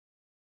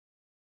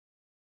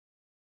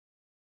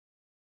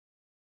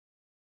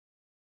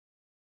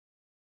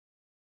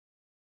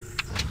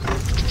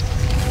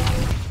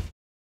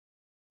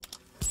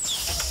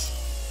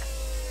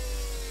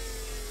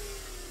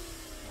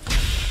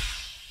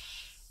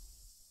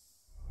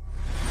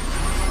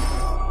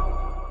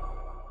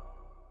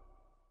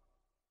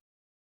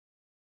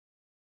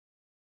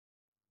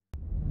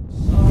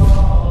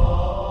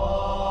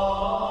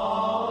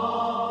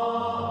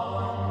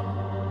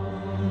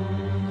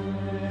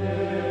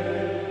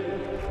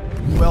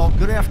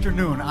Good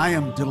afternoon. I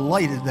am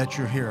delighted that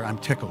you're here. I'm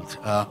tickled.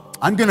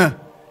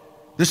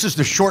 This is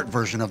the short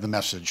version of the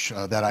message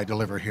that I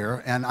deliver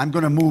here, and I'm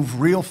going to move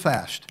real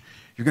fast.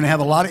 You're going to have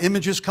a lot of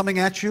images coming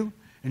at you,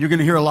 and you're going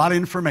to hear a lot of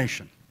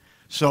information.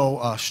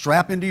 So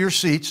strap into your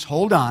seats,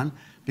 hold on,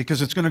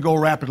 because it's going to go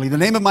rapidly. The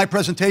name of my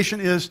presentation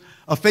is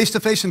A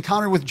Face-to-Face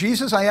Encounter with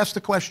Jesus. I asked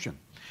the question,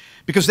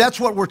 because that's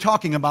what we're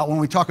talking about when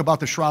we talk about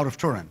the Shroud of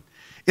Turin.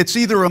 It's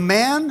either a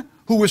man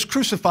who was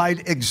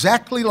crucified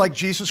exactly like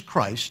Jesus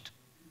Christ,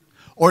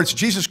 or it's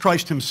Jesus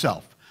Christ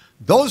himself.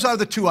 Those are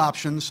the two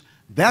options.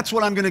 That's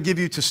what I'm going to give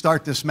you to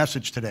start this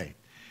message today.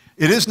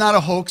 It is not a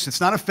hoax. It's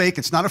not a fake.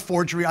 It's not a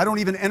forgery. I don't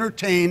even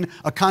entertain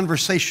a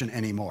conversation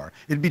anymore.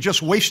 It'd be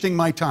just wasting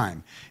my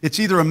time. It's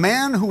either a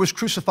man who was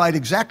crucified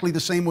exactly the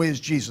same way as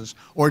Jesus,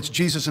 or it's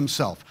Jesus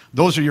himself.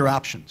 Those are your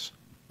options.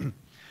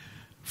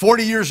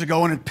 40 years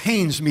ago, and it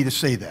pains me to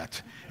say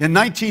that, in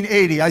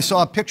 1980, I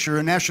saw a picture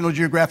in National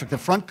Geographic, the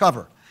front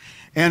cover,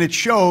 and it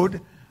showed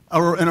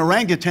an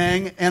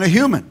orangutan and a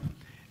human.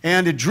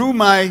 And it drew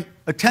my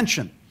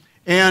attention.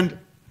 And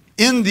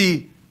in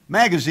the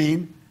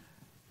magazine,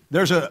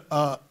 there's an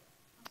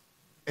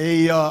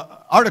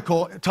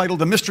article titled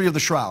The Mystery of the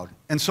Shroud.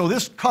 And so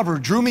this cover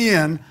drew me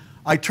in.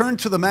 I turned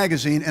to the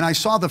magazine, and I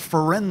saw the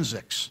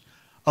forensics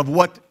of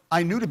what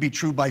I knew to be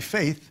true by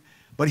faith.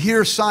 But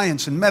here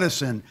science and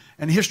medicine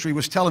and history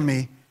was telling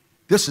me,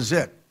 this is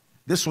it.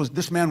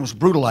 This man was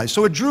brutalized.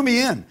 So it drew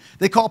me in.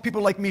 They call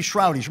people like me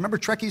shroudies. Remember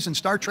Trekkies in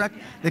Star Trek?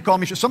 They call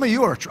me, some of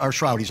you are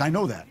shroudies, I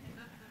know that.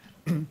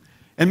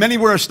 And many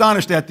were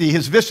astonished at thee.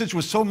 His visage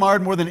was so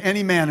marred more than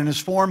any man, and his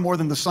form more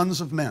than the sons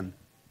of men.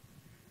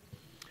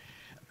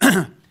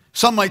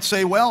 Some might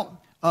say, well,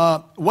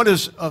 what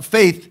does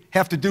faith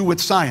have to do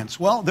with science?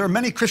 Well, there are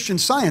many Christian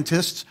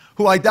scientists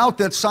who I doubt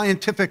that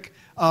scientific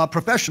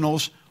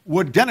professionals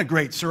would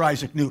denigrate Sir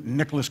Isaac Newton,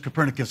 Nicholas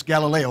Copernicus,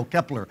 Galileo,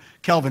 Kepler,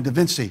 Kelvin, Da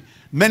Vinci.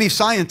 Many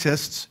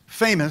scientists,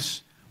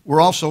 famous, were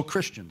also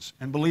Christians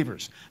and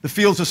believers. The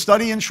fields of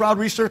study in shroud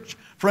research,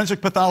 forensic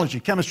pathology,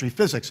 chemistry,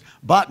 physics,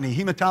 botany,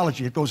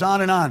 hematology, it goes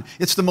on and on.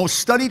 It's the most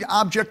studied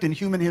object in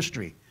human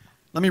history.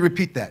 Let me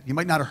repeat that. You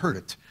might not have heard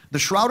it. The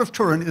Shroud of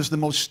Turin is the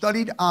most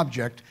studied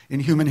object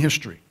in human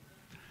history.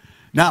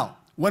 Now,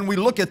 when we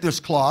look at this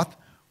cloth,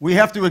 we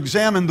have to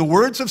examine the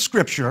words of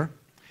Scripture,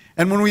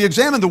 and when we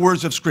examine the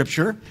words of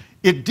Scripture,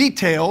 it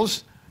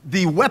details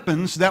the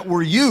weapons that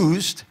were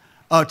used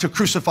to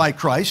crucify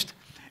Christ.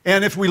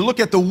 And if we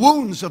look at the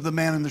wounds of the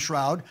man in the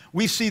shroud,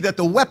 we see that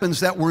the weapons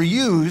that were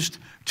used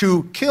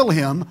to kill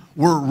him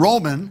were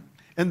Roman,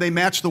 and they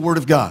match the Word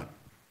of God.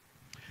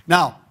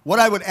 Now, what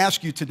I would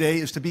ask you today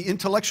is to be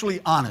intellectually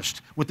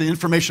honest with the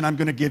information I'm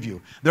going to give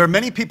you. There are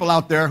many people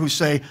out there who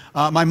say,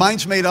 my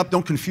mind's made up,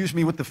 don't confuse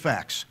me with the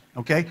facts,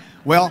 okay?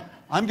 Well,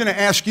 I'm going to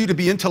ask you to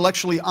be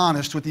intellectually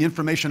honest with the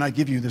information I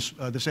give you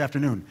this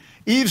afternoon.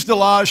 Yves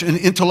Delage and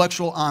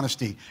intellectual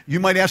honesty. You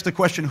might ask the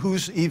question,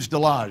 who's Yves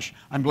Delage?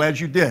 I'm glad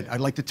you did.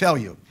 I'd like to tell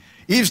you.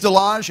 Yves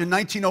Delage in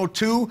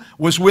 1902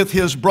 was with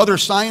his brother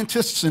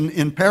scientists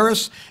in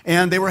Paris,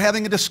 and they were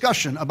having a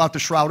discussion about the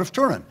Shroud of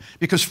Turin.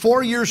 Because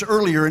 4 years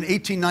earlier, in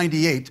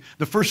 1898,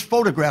 the first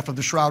photograph of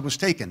the shroud was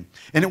taken.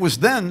 And it was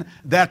then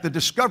that the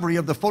discovery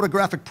of the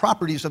photographic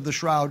properties of the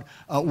shroud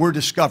were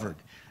discovered.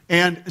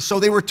 And so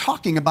they were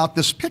talking about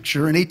this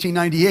picture in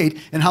 1898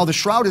 and how the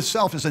shroud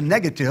itself is a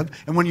negative,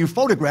 and when you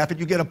photograph it,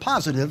 you get a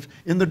positive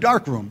in the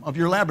darkroom of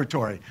your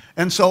laboratory.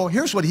 And so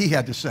here's what he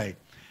had to say,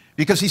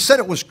 because he said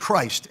it was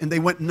Christ, and they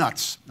went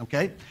nuts,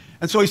 okay?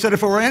 And so he said,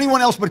 if it were anyone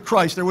else but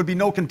Christ, there would be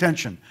no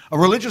contention. A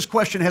religious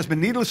question has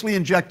been needlessly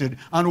injected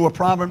onto a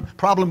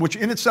problem which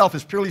in itself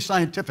is purely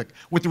scientific,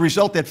 with the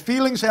result that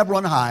feelings have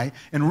run high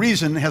and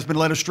reason has been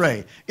led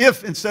astray.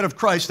 If, instead of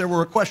Christ, there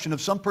were a question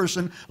of some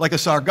person like a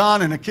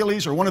Sargon and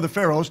Achilles or one of the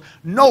pharaohs,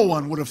 no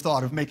one would have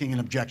thought of making an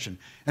objection.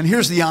 And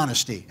here's the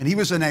honesty, and he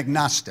was an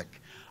agnostic.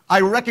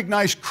 I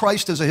recognize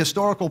Christ as a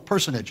historical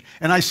personage,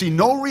 and I see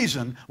no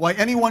reason why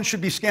anyone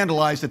should be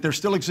scandalized that there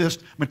still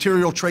exist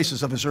material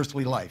traces of his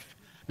earthly life.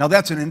 Now,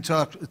 that's an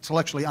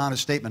intellectually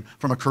honest statement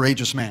from a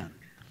courageous man.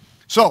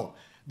 So,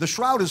 the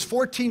shroud is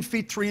 14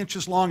 feet 3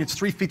 inches long. It's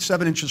 3 feet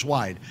 7 inches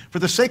wide. For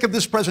the sake of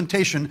this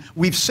presentation,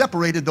 we've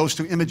separated those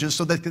two images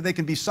so that they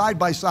can be side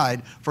by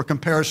side for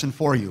comparison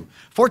for you.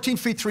 14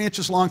 feet 3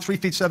 inches long, 3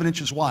 feet 7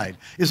 inches wide.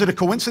 Is it a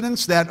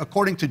coincidence that,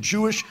 according to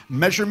Jewish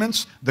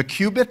measurements, the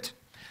cubit,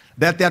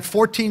 that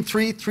 14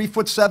 3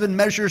 foot 7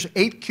 measures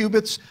 8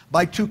 cubits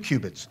by 2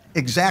 cubits?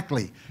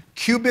 Exactly.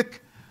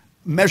 Cubic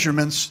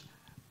measurements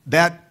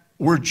that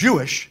were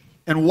Jewish,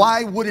 and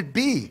why would it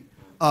be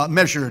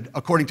measured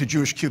according to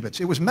Jewish cubits?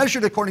 It was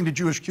measured according to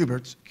Jewish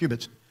cubits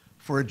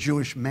for a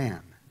Jewish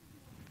man.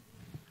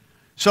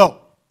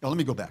 So, now let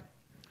me go back.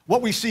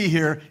 What we see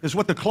here is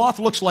what the cloth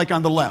looks like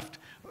on the left.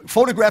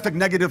 Photographic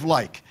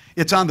negative-like.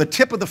 It's on the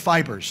tip of the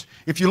fibers.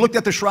 If you looked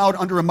at the shroud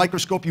under a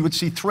microscope, you would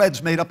see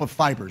threads made up of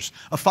fibers.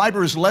 A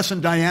fiber is less in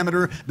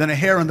diameter than a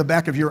hair on the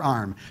back of your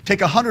arm.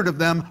 Take 100 of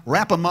them,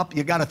 wrap them up,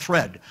 you got a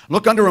thread.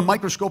 Look under a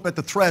microscope at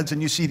the threads,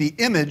 and you see the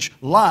image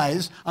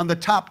lies on the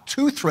top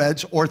 2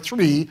 threads or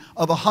 3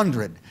 of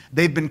 100.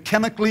 They've been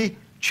chemically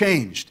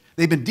changed.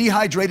 They've been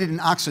dehydrated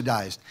and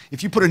oxidized.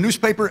 If you put a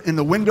newspaper in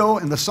the window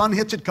and the sun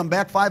hits it, come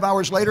back 5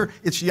 hours later,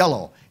 it's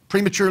yellow,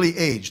 prematurely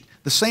aged.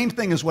 The same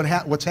thing is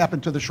what's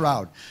happened to the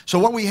shroud. So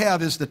what we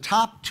have is the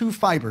top 2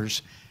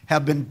 fibers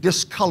have been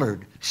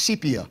discolored,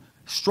 sepia,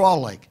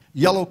 straw-like,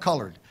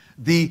 yellow-colored.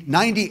 The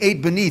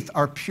 98 beneath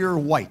are pure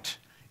white.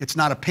 It's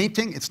not a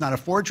painting, it's not a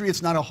forgery,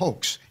 it's not a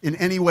hoax in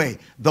any way.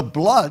 The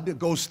blood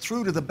goes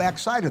through to the back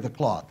side of the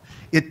cloth.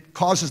 It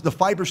causes the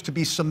fibers to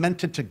be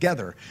cemented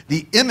together.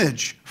 The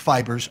image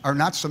fibers are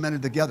not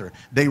cemented together.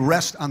 They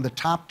rest on the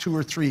top 2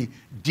 or 3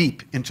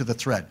 deep into the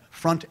thread,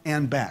 front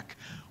and back.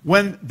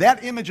 When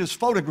that image is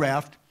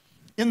photographed,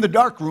 in the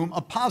darkroom,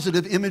 a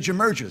positive image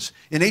emerges.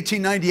 In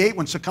 1898,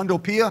 when Secondo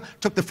Pia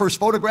took the first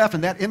photograph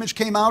and that image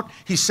came out,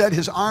 he said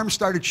his arm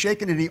started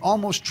shaking and he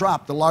almost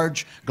dropped the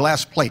large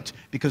glass plate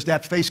because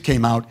that face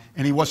came out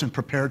and he wasn't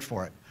prepared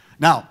for it.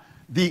 Now,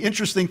 the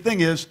interesting thing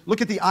is, look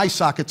at the eye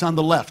sockets on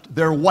the left.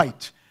 They're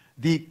white.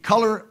 The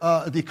color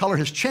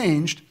has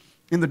changed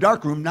in the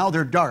darkroom. Now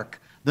they're dark.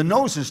 The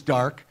nose is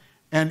dark,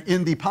 and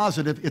in the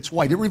positive, it's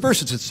white. It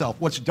reverses itself.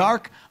 What's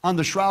dark on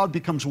the shroud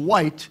becomes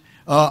white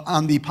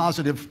on the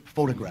positive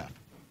photograph.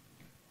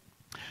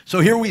 So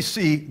here we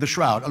see the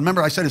shroud.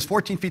 Remember, I said it's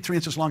 14 feet 3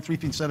 inches long, 3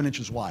 feet 7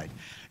 inches wide.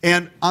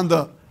 And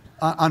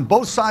on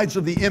both sides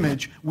of the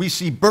image, we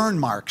see burn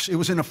marks. It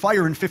was in a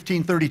fire in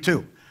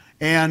 1532.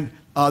 And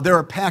there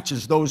are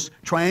patches. Those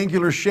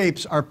triangular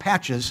shapes are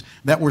patches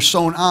that were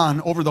sewn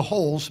on over the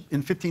holes in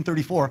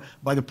 1534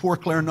 by the Poor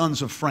Clare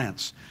nuns of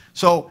France.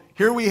 So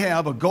here we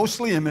have a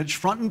ghostly image,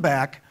 front and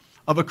back,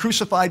 of a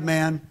crucified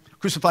man,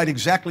 crucified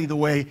exactly the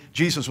way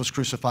Jesus was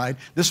crucified.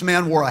 This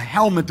man wore a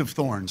helmet of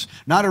thorns,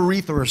 not a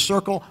wreath or a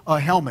circle, a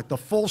helmet. The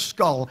full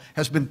skull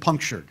has been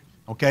punctured,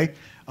 okay?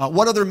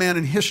 What other man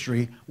in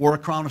history wore a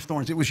crown of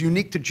thorns? It was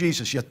unique to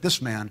Jesus, yet this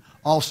man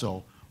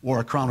also wore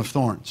a crown of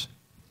thorns.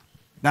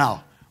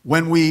 Now,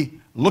 when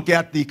we look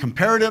at the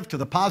comparative to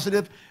the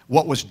positive,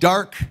 what was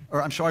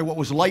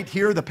light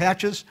here, the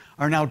patches,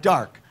 are now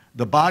dark.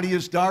 The body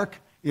is dark.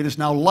 It is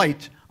now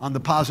light on the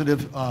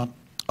positive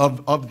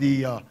of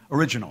the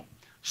original.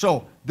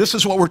 So this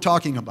is what we're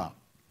talking about.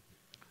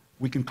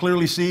 We can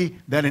clearly see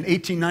that in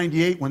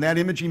 1898, when that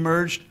image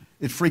emerged,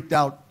 it freaked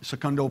out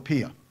Secondo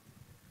Pia.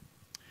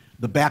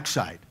 The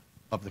backside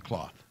of the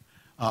cloth.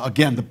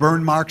 Again, the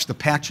burn marks, the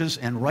patches,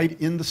 and right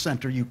in the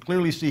center, you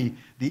clearly see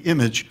the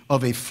image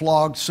of a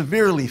flogged,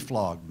 severely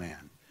flogged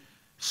man.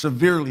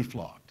 Severely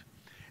flogged.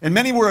 And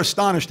many were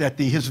astonished at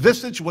thee. His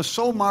visage was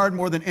so marred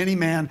more than any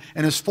man,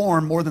 and his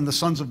form more than the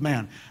sons of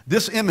man.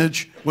 This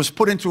image was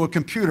put into a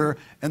computer,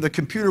 and the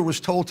computer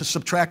was told to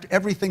subtract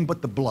everything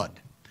but the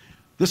blood.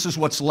 This is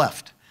what's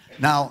left.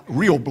 Now,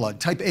 real blood,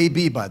 type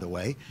AB, by the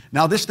way.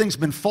 Now, this thing's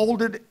been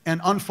folded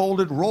and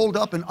unfolded, rolled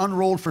up and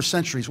unrolled for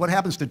centuries. What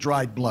happens to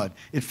dried blood?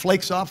 It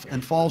flakes off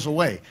and falls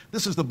away.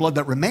 This is the blood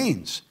that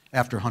remains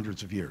after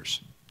hundreds of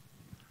years.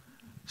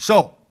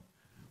 So,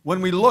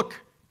 when we look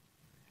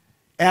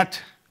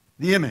at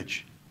the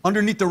image,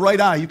 underneath the right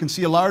eye, you can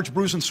see a large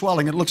bruise and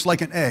swelling. It looks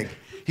like an egg.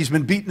 He's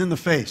been beaten in the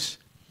face.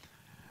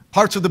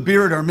 Parts of the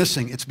beard are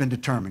missing, it's been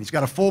determined. He's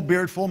got a full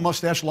beard, full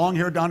mustache, long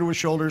hair down to his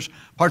shoulders,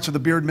 parts of the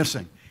beard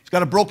missing. He's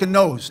got a broken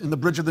nose in the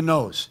bridge of the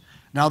nose.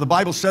 Now, the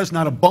Bible says,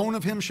 not a bone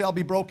of him shall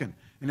be broken.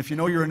 And if you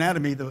know your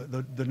anatomy,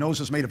 the nose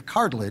is made of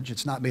cartilage.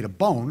 It's not made of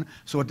bone,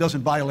 so it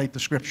doesn't violate the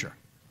Scripture.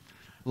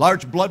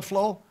 Large blood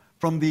flow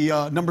from the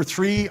number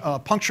 3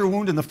 puncture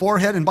wound in the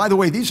forehead. And by the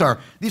way, these are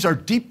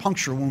deep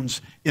puncture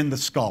wounds in the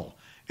skull.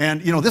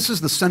 And, you know, this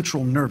is the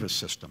central nervous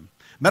system.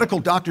 Medical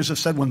doctors have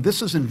said when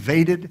this is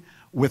invaded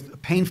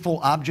with painful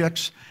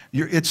objects,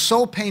 it's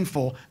so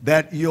painful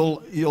that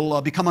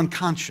you'll become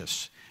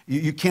unconscious.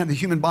 You can't, the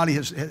human body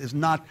is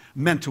not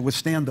meant to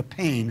withstand the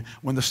pain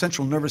when the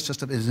central nervous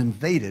system is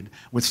invaded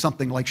with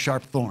something like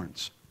sharp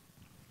thorns.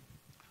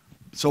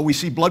 So we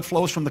see blood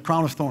flows from the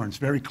crown of thorns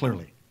very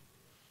clearly.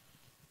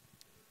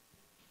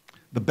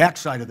 The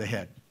backside of the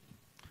head,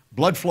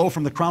 blood flow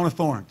from the crown of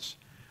thorns,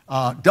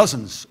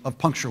 dozens of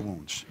puncture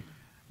wounds.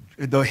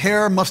 The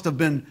hair must have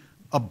been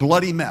a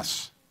bloody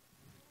mess.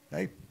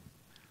 Okay?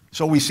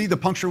 So we see the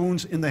puncture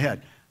wounds in the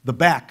head. The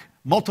back,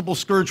 multiple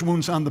scourge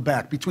wounds on the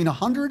back, between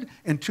 100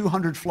 and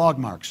 200 flog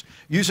marks,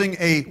 using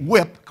a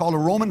whip called a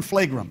Roman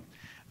flagrum.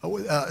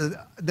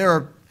 There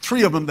are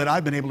 3 of them that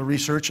I've been able to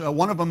research.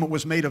 One of them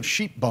was made of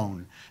sheep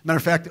bone. Matter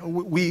of fact,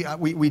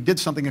 we did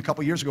something a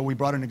couple years ago. We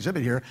brought an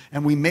exhibit here,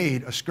 and we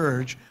made a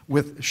scourge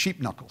with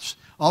sheep knuckles.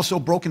 Also,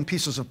 broken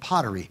pieces of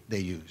pottery they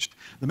used.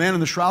 The man in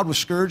the shroud was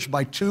scourged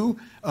by 2,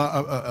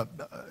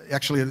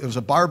 actually it was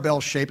a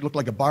barbell shape, it looked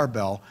like a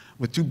barbell,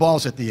 with 2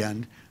 balls at the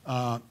end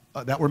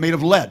that were made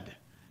of lead.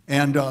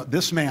 And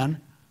this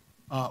man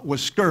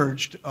was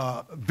scourged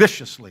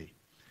viciously.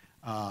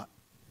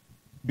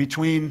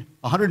 Between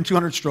 100 and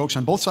 200 strokes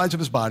on both sides of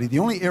his body. The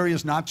only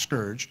areas not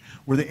scourged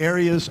were the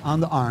areas on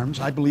the arms.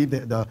 I believe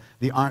that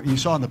the arm, you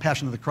saw in the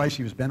Passion of the Christ,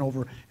 he was bent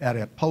over at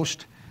a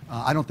post.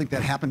 I don't think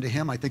that happened to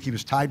him. I think he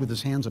was tied with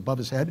his hands above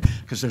his head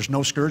because there's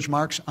no scourge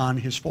marks on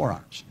his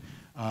forearms.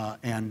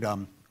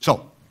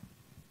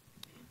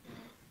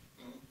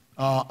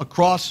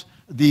 Across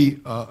the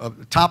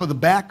top of the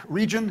back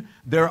region,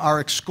 there are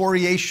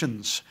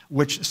excoriations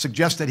which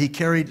suggest that he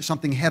carried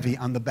something heavy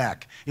on the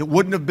back. It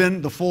wouldn't have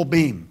been the full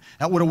beam.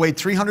 That would have weighed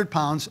 300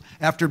 pounds.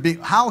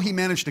 How he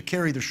managed to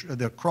carry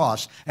the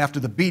cross after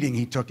the beating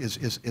he took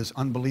is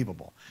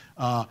unbelievable.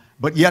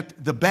 But yet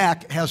the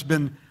back has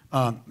been,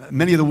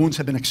 many of the wounds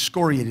have been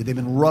excoriated. They've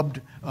been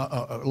rubbed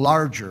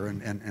larger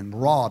and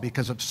raw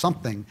because of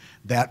something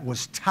that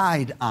was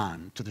tied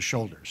on to the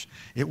shoulders.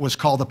 It was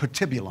called a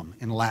patibulum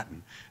in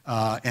Latin.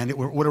 And it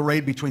would have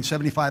weighed between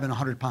 75 and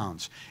 100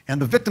 pounds.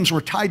 And the victims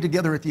were tied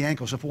together at the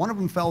ankles. If one of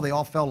them fell, they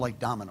all fell like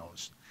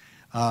dominoes.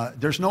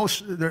 There's no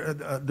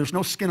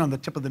skin on the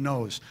tip of the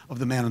nose of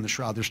the man in the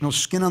shroud. There's no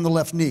skin on the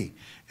left knee.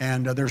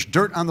 And there's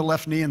dirt on the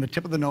left knee and the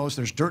tip of the nose.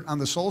 There's dirt on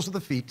the soles of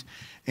the feet.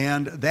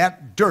 And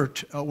that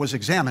dirt was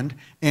examined.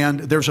 And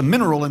there's a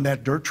mineral in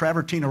that dirt,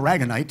 travertine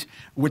aragonite,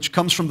 which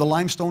comes from the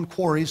limestone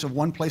quarries of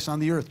one place on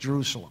the earth,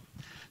 Jerusalem.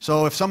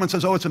 So if someone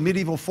says, oh, it's a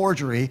medieval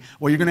forgery,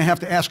 well, you're going to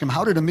have to ask him,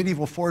 how did a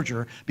medieval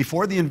forger,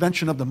 before the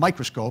invention of the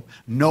microscope,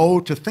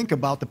 know to think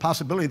about the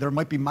possibility there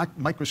might be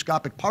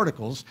microscopic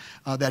particles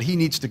that he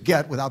needs to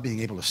get without being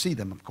able to see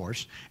them, of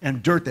course,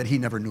 and dirt that he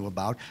never knew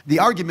about? The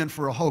argument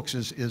for a hoax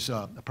is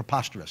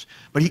preposterous.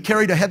 But he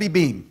carried a heavy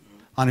beam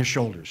on his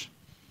shoulders.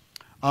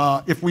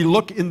 If we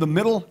look in the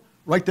middle,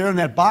 right there in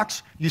that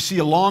box, you see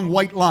a long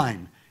white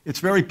line. It's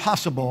very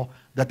possible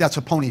that that's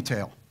a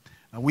ponytail.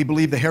 We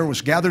believe the hair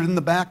was gathered in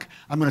the back.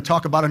 I'm going to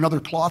talk about another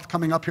cloth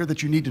coming up here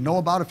that you need to know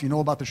about. If you know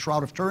about the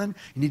Shroud of Turin,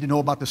 you need to know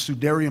about the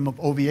Sudarium of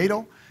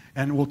Oviedo,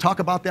 and we'll talk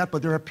about that.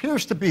 But there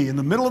appears to be, in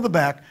the middle of the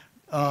back,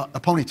 a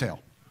ponytail.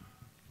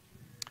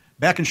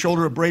 Back and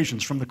shoulder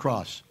abrasions from the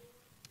cross.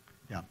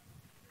 Yeah.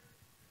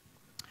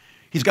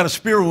 He's got a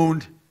spear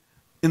wound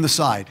in the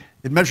side.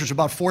 It measures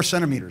about 4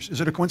 centimeters.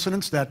 Is it a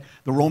coincidence that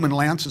the Roman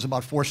lance is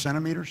about 4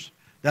 centimeters?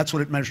 That's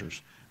what it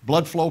measures.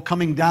 Blood flow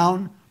coming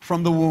down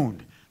from the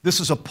wound. This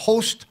is a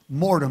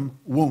post-mortem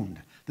wound.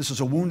 This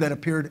is a wound that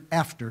appeared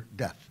after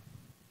death.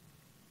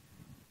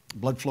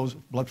 Blood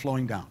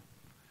flowing down.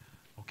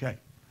 Okay.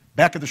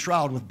 Back of the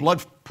shroud with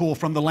blood pool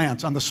from the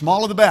lance. On the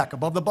small of the back,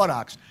 above the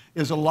buttocks,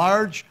 is a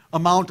large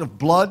amount of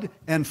blood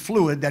and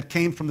fluid that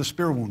came from the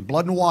spear wound.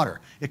 Blood and water.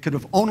 It could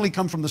have only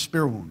come from the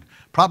spear wound.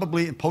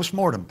 Probably in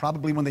post-mortem,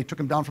 probably when they took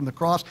him down from the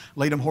cross,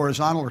 laid him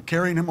horizontal or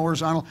carrying him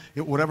horizontal,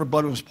 whatever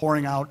blood was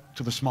pouring out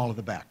to the small of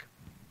the back.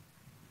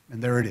 And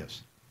there it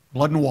is.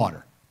 Blood and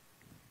water.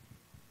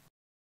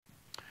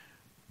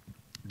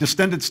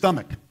 Distended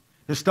stomach.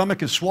 His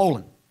stomach is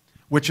swollen,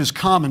 which is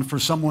common for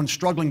someone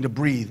struggling to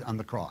breathe on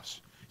the cross.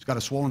 He's got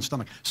a swollen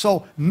stomach.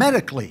 So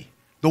medically,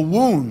 the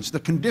wounds, the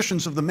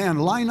conditions of the man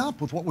line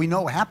up with what we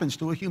know happens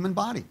to a human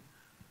body.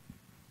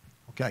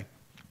 Okay.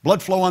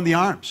 Blood flow on the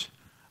arms.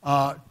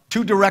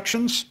 2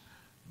 directions.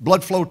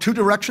 Blood flow 2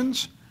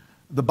 directions.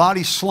 The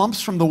body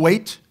slumps from the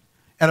weight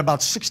at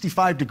about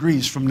 65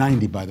 degrees from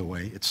 90, by the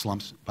way. It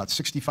slumps about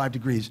 65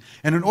 degrees.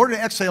 And in order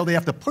to exhale, they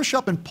have to push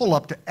up and pull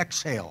up to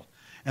exhale.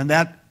 And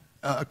that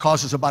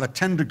causes about a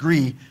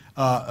 10-degree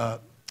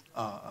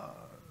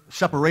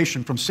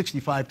separation from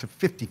 65 to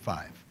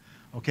 55.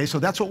 Okay, so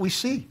that's what we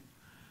see.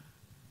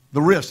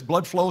 The wrist,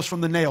 blood flows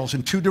from the nails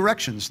in 2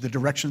 directions, the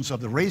directions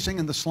of the raising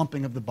and the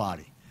slumping of the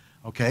body.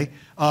 Okay,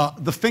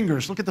 the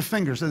fingers, look at the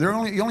fingers.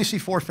 You only see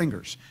 4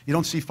 fingers. You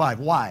don't see 5.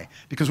 Why?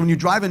 Because when you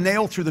drive a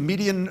nail through the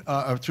median,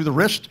 through the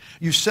wrist,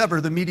 you sever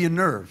the median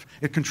nerve.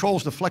 It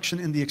controls the flexion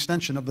and the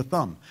extension of the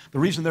thumb. The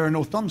reason there are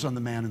no thumbs on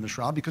the man in the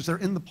shroud, because they're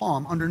in the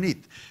palm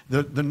underneath.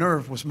 The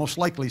nerve was most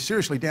likely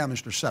seriously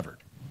damaged or severed.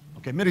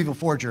 Okay, medieval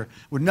forger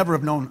would never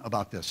have known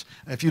about this.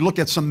 If you look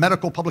at some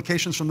medical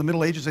publications from the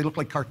Middle Ages, they look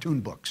like cartoon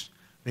books.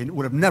 They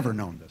would have never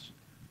known this.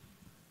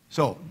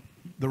 So,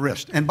 the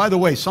wrist. And by the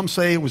way, some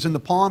say it was in the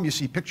palm. You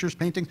see pictures,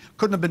 paintings.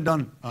 Couldn't have been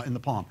done in the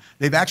palm.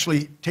 They've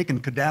actually taken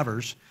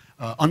cadavers,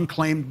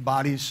 unclaimed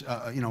bodies,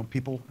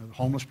 people,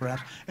 homeless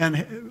perhaps,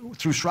 and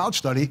through shroud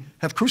study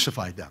have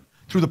crucified them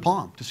through the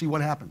palm to see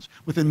what happens.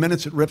 Within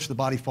minutes it rips, the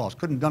body falls.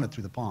 Couldn't have done it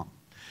through the palm.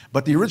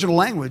 But the original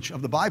language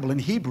of the Bible in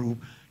Hebrew,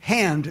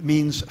 hand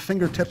means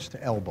fingertips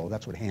to elbow.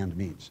 That's what hand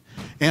means.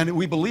 And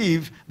we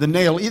believe the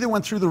nail either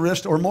went through the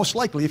wrist, or most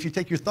likely, if you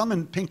take your thumb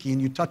and pinky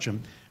and you touch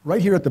them,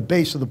 right here at the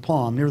base of the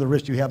palm, near the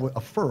wrist, you have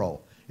a furrow.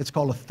 It's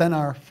called a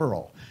thenar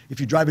furrow. If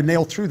you drive a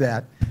nail through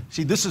that,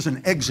 see, this is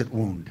an exit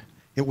wound.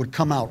 It would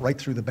come out right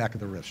through the back of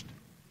the wrist.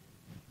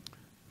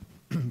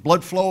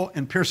 Blood flow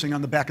and piercing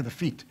on the back of the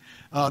feet.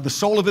 The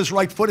sole of his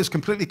right foot is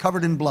completely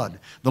covered in blood.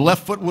 The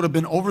left foot would have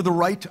been over the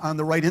right on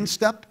the right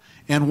instep,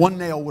 and 1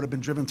 nail would have been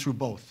driven through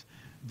both.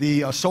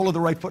 The sole of the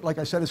right foot, like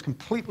I said, is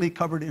completely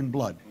covered in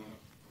blood.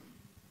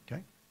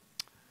 Okay?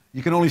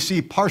 You can only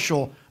see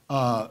partial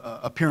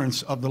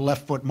appearance of the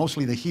left foot,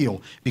 mostly the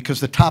heel,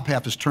 because the top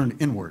half is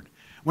turned inward.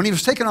 When he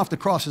was taken off the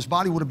cross, his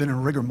body would have been in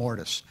rigor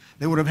mortis.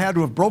 They would have had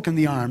to have broken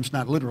the arms,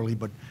 not literally,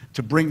 but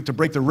to break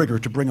the rigor,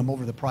 to bring him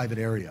over the private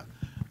area.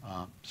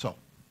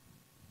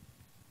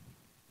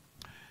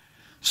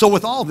 So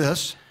with all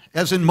this,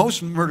 as in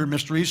most murder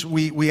mysteries,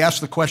 we ask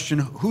the question,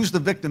 who's the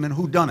victim and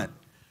who done it?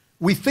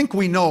 We think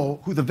we know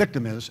who the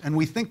victim is, and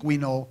we think we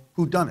know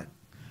who done it.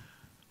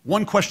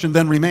 One question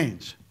then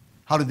remains.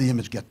 How did the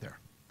image get there?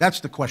 That's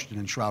the question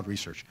in shroud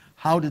research.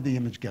 How did the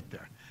image get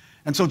there?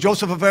 And so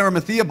Joseph of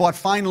Arimathea bought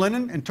fine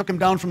linen and took him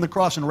down from the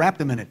cross and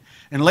wrapped him in it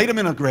and laid him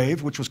in a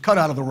grave, which was cut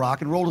out of the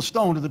rock, and rolled a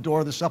stone to the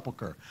door of the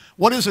sepulcher.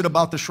 What is it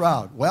about the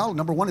shroud? Well,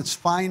 number one, it's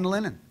fine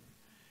linen.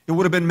 It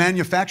would have been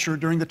manufactured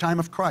during the time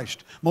of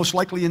Christ, most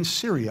likely in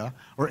Syria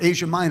or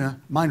Asia Minor,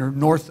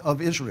 north of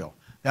Israel.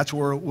 That's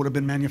where it would have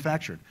been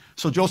manufactured.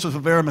 So Joseph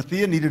of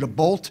Arimathea needed to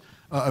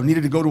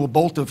go to a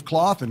bolt of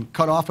cloth and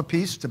cut off a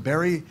piece to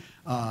bury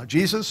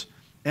Jesus.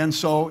 And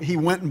so he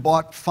went and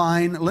bought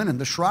fine linen.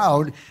 The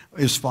shroud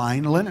is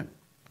fine linen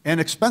and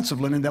expensive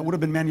linen that would have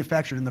been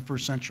manufactured in the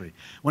first century.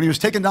 When he was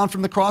taken down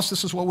from the cross,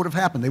 this is what would have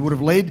happened. They would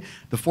have laid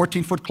the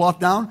 14-foot cloth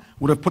down,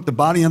 would have put the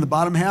body on the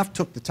bottom half,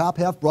 took the top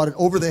half, brought it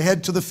over the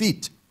head to the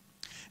feet.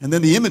 And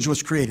then the image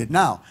was created.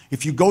 Now,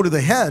 if you go to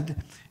the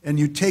head and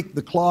you take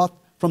the cloth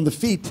from the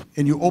feet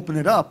and you open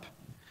it up,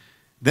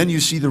 then you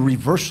see the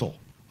reversal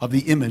of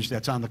the image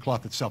that's on the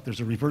cloth itself. There's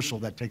a reversal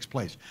that takes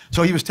place.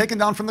 So he was taken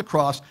down from the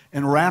cross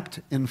and wrapped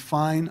in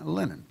fine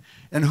linen.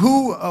 And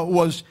who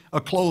was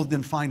clothed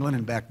in fine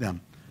linen back then?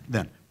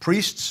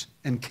 Priests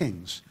and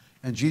kings.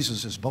 And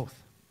Jesus is both.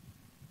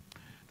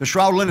 The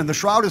shroud linen. The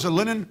shroud is a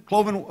linen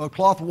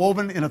cloth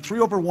woven in a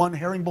 3/1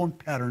 herringbone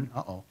pattern.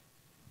 Uh-oh.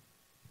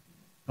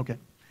 Okay.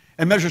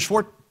 And measures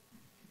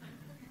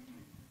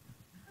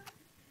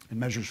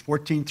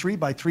 14.3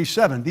 by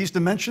 3.7. These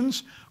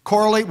dimensions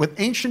correlate with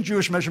ancient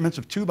Jewish measurements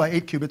of 2 by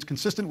 8 cubits,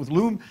 consistent with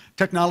loom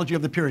technology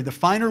of the period. The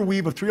finer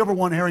weave of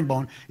 3/1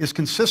 herringbone is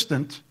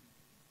consistent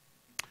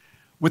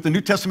with the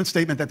New Testament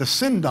statement that the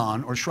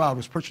sindon, or shroud,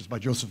 was purchased by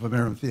Joseph of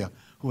Arimathea,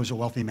 who was a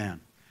wealthy man.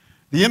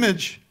 The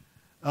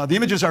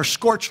images are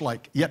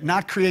scorch-like, yet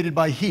not created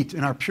by heat,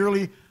 and are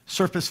purely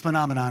surface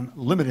phenomenon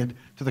limited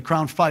to the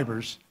crown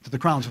fibers, to the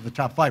crowns of the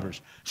top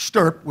fibers.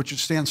 STURP, which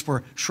stands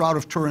for Shroud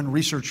of Turin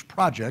Research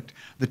Project,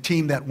 the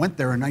team that went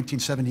there in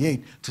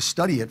 1978 to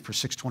study it for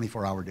 6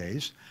 24-hour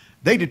days,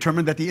 they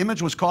determined that the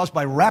image was caused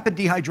by rapid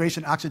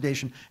dehydration,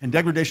 oxidation, and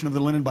degradation of the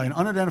linen by an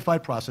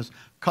unidentified process,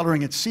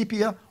 coloring it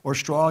sepia or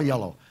straw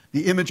yellow.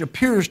 The image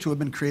appears to have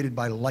been created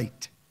by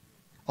light,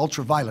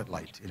 ultraviolet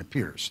light, it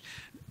appears,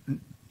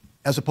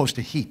 as opposed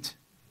to heat.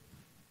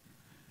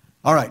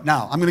 All right,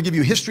 now, I'm going to give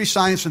you history,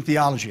 science, and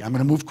theology. I'm going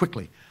to move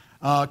quickly.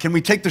 Can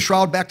we take the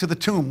shroud back to the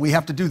tomb? We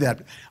have to do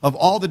that. Of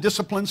all the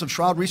disciplines of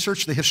shroud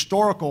research, the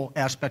historical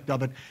aspect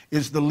of it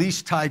is the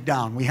least tied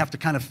down. We have to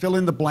kind of fill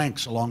in the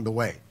blanks along the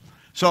way.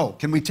 So,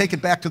 can we take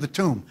it back to the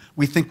tomb?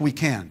 We think we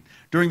can.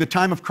 During the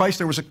time of Christ,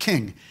 there was a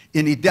king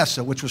in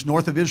Edessa, which was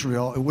north of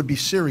Israel. It would be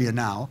Syria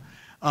now.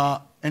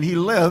 And he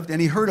lived, and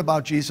he heard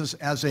about Jesus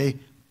as a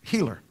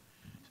healer.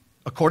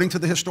 According to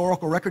the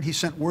historical record, he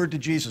sent word to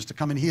Jesus to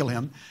come and heal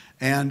him.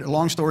 And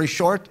long story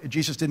short,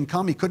 Jesus didn't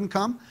come. He couldn't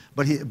come.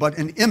 But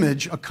an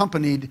image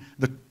accompanied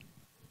the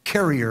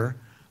carrier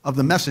of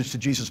the message to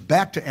Jesus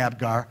back to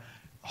Abgar,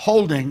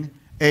 holding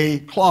a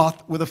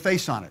cloth with a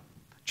face on it.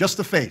 Just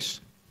the face.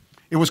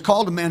 It was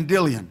called a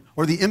mandilion,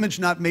 or the image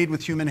not made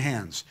with human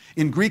hands.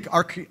 In Greek,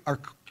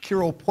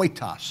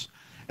 arkyropoitos.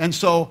 And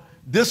so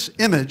this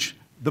image,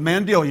 the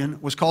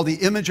mandilion, was called the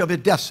image of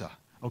Edessa.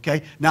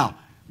 Okay? Now,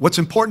 what's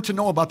important to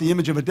know about the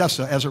image of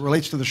Edessa as it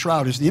relates to the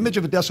shroud is the image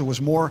of Edessa was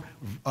more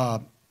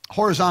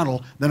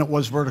horizontal than it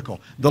was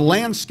vertical. The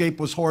landscape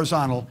was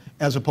horizontal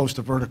as opposed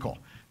to vertical.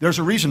 There's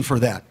a reason for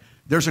that.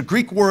 There's a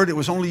Greek word, it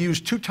was only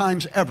used 2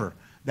 times ever.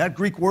 That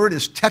Greek word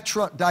is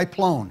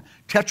tetradiplone.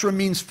 Tetra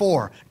means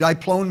 4.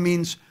 Diplone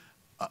means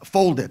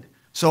folded.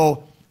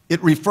 So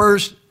it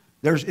refers,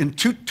 there's in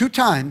two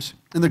times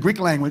in the Greek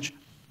language,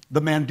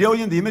 the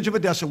mandilion, the image of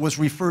Edessa, was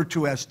referred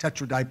to as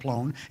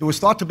tetradiplone. It was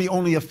thought to be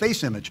only a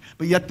face image,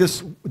 but yet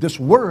this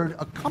word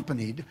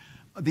accompanied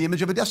the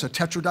image of Edessa,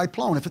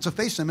 tetradiplone. If it's a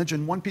face image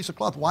in one piece of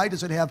cloth, why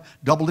does it have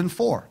doubled in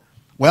 4?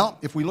 Well,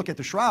 if we look at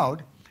the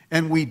shroud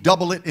and we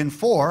double it in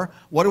 4,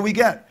 what do we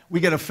get? We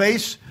get a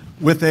face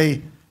with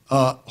a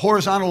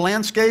horizontal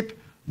landscape,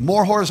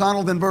 more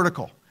horizontal than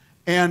vertical.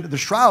 And the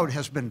shroud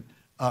has been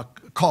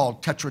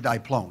called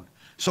tetradiplone.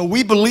 So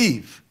we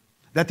believe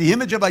that the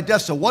image of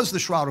Edessa was the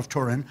Shroud of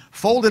Turin,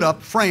 folded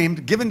up,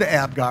 framed, given to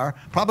Abgar,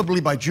 probably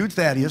by Jude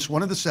Thaddeus,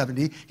 one of the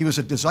 70. He was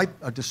a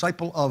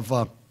disciple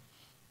of,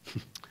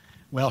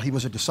 well, he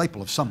was a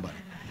disciple of somebody.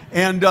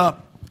 And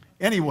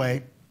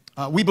anyway,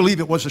 we believe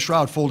it was the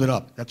shroud folded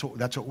up. That's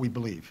what we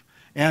believe.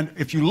 And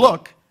if you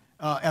look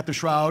at the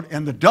shroud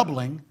and the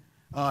doubling,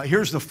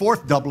 here's the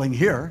 4th doubling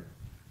here.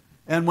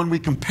 And when we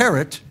compare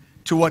it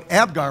to what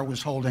Abgar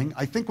was holding,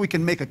 I think we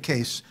can make a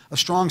case, a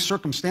strong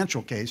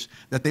circumstantial case,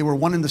 that they were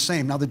one and the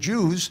same. Now the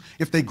Jews,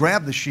 if they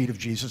grabbed the sheet of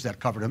Jesus that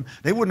covered him,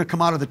 they wouldn't have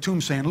come out of the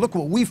tomb saying, look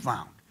what we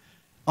found.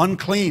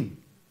 Unclean,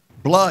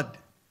 blood.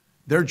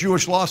 Their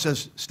Jewish law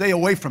says, stay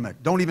away from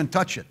it, don't even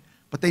touch it.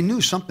 But they knew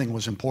something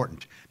was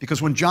important,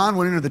 because when John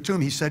went into the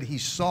tomb, he said he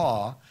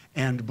saw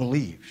and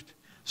believed.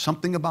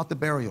 Something about the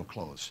burial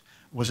clothes.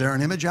 Was there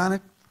an image on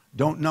it?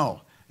 Don't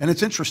know. And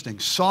it's interesting,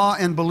 saw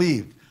and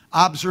believed.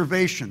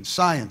 Observation,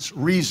 science,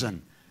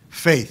 reason,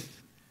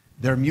 faith.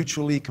 They're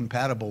mutually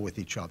compatible with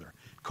each other.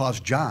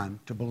 caused John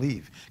to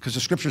believe. Because the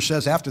scripture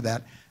says after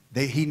that,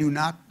 he knew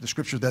not, the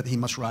scripture, that he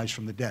must rise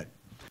from the dead.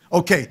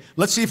 Okay,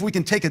 let's see if we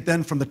can take it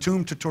then from the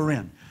tomb to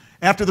Turin.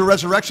 After the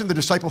resurrection, the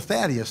disciple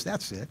Thaddeus,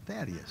 that's it,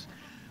 Thaddeus,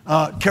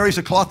 carries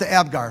a cloth to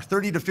Abgar,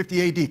 30 to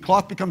 50 A.D.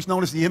 Cloth becomes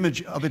known as the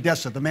image of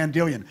Edessa, the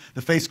Mandilion,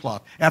 the face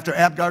cloth. After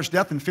Abgar's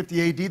death in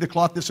 50 A.D., the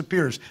cloth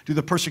disappears due to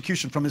the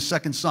persecution from his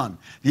second son.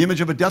 The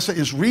image of Edessa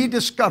is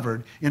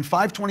rediscovered in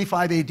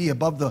 525 A.D.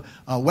 above the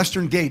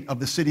western gate of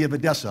the city of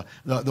Edessa.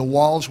 The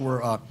walls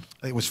were,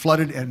 it was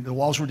flooded and the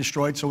walls were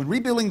destroyed. So in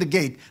rebuilding the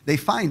gate, they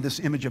find this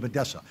image of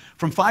Edessa.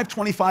 From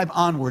 525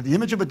 onward, the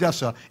image of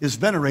Edessa is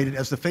venerated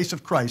as the face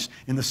of Christ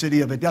in the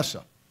city of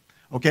Edessa.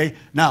 Okay,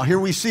 now here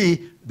we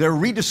see they're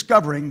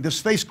rediscovering this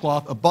face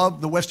cloth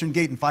above the western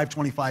gate in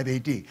 525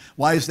 AD.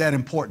 Why is that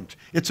important?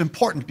 It's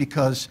important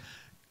because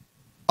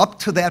up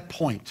to that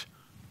point,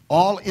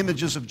 all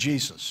images of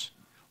Jesus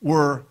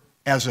were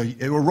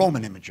they were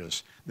Roman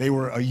images. They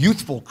were a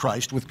youthful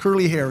Christ with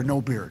curly hair and no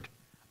beard,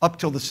 up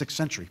till the 6th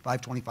century,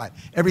 525.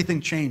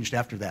 Everything changed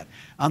after that.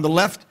 On the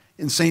left,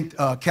 in St.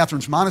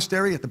 Catherine's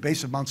Monastery at the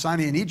base of Mount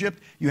Sinai in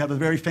Egypt, you have a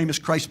very famous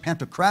Christ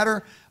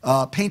Pantocrator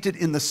painted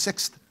in the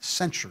 6th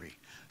century.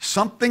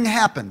 Something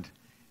happened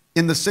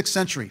in the 6th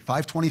century,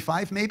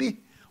 525 maybe,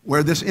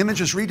 where this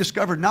image is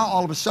rediscovered. Now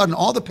all of a sudden,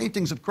 all the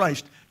paintings of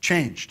Christ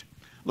changed.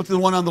 Look at the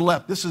one on the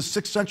left. This is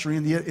 6th century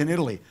in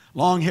Italy.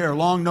 Long hair,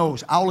 long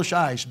nose, owlish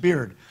eyes,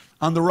 beard.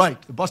 On the right,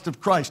 the bust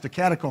of Christ, the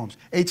catacombs,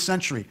 8th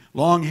century,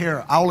 long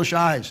hair, owlish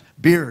eyes,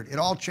 beard. It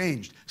all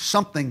changed.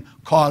 Something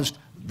caused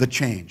the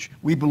change.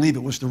 We believe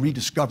it was the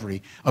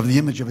rediscovery of the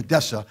image of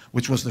Edessa,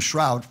 which was the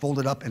shroud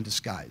folded up and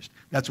disguised.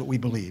 That's what we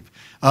believe.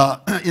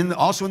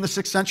 Also in the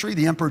 6th century,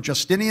 the Emperor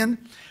Justinian,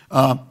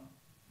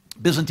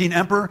 Byzantine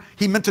emperor,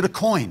 he minted a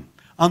coin.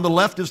 On the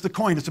left is the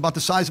coin. It's about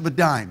the size of a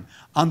dime.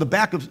 On the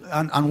back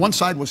on one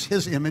side was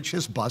his image,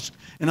 his bust,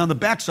 and on the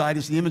back side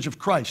is the image of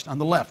Christ on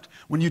the left.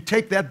 When you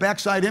take that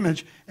backside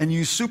image and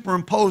you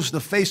superimpose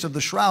the face of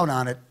the shroud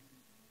on it,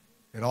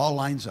 it all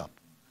lines up,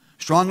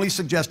 strongly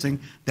suggesting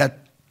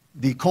that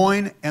the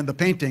coin and the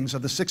paintings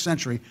of the 6th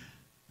century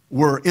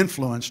were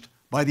influenced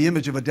by the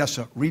image of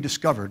Edessa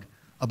rediscovered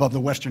above the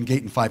western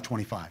gate in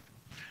 525.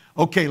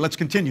 Okay, let's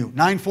continue.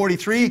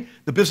 943,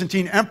 the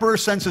Byzantine emperor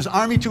sends his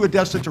army to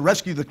Edessa to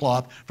rescue the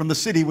cloth from the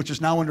city, which is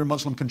now under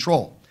Muslim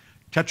control.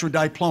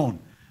 Tetradiplone.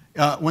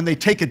 When they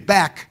take it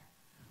back,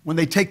 when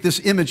they take this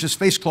image, this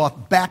face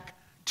cloth, back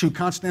to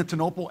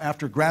Constantinople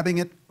after grabbing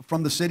it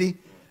from the city,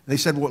 they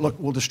said, well, look,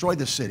 we'll destroy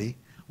this city.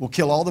 We'll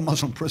kill all the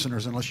Muslim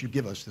prisoners unless you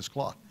give us this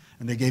cloth.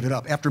 And they gave it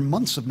up after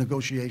months of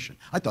negotiation.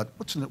 I thought,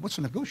 what's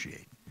to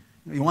negotiate?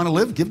 You want to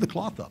live? Give the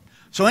cloth up.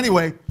 So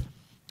anyway,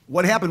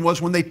 what happened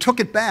was when they took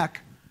it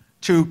back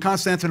to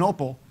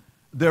Constantinople,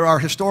 there are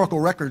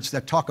historical records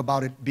that talk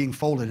about it being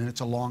folded, and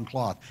it's a long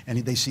cloth, and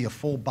they see a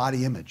full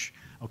body image.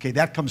 Okay,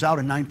 that comes out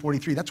in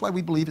 943. That's why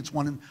we believe it's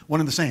one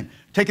and the same.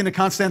 Taken to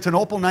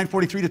Constantinople,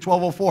 943 to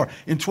 1204.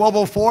 In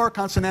 1204,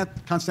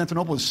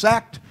 Constantinople is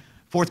sacked.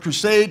 Fourth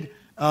Crusade.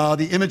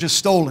 The image is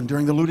stolen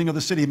during the looting of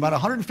the city. About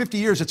 150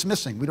 years it's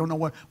missing. We don't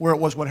know where it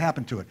was, what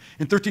happened to it.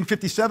 In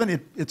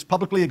 1357, it's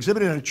publicly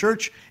exhibited at a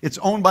church. It's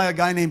owned by a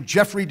guy named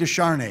Geoffrey de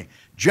Charnay.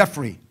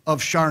 Geoffrey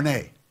of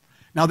Charnay.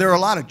 Now, there are a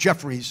lot of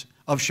Geoffreys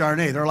of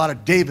Charnay. There are a lot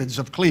of Davids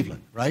of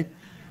Cleveland, right?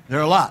 There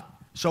are a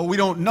lot. So we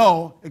don't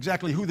know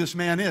exactly who this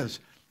man is.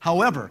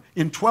 However,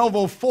 in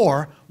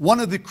 1204,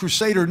 one of the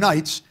Crusader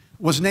knights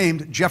was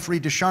named Geoffrey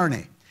de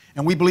Charnay.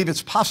 And we believe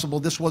it's possible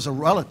this was a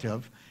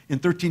relative in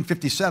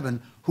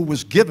 1357 who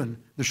was given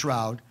the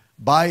shroud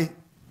by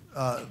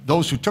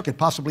those who took it,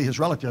 possibly his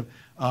relative,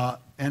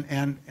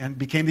 and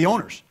became the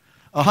owners.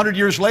 100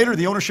 years later,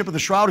 the ownership of the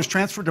shroud is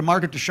transferred to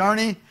Margaret de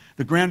Charnay,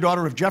 the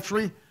granddaughter of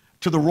Geoffrey,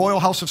 to the Royal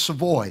House of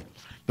Savoy.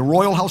 The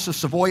Royal House of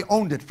Savoy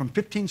owned it from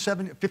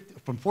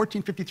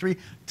 1453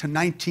 to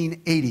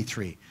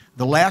 1983.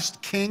 The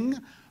last king,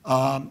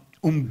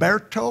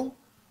 Umberto,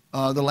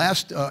 the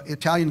last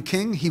Italian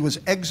king, he was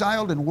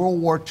exiled in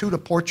World War II to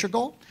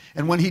Portugal.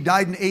 And when he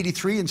died in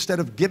 83, instead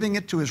of giving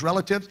it to his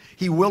relatives,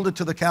 he willed it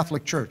to the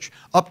Catholic Church.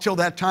 Up till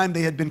that time,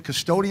 they had been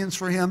custodians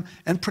for him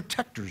and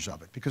protectors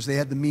of it because they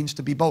had the means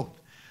to be both.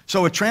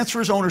 So it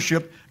transfers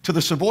ownership to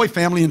the Savoy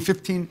family in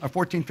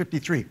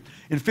 1453. In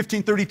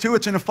 1532,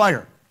 it's in a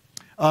fire.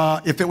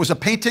 If it was a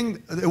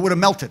painting, it would have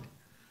melted.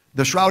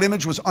 The shroud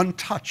image was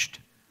untouched.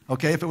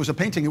 Okay, if it was a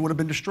painting, it would have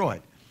been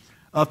destroyed.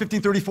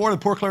 1534, the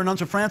Poor Clare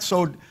nuns of France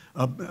sewed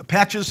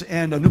patches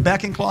and a new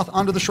backing cloth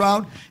onto the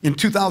shroud. In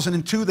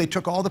 2002, they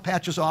took all the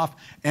patches off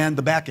and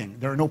the backing.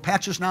 There are no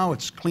patches now.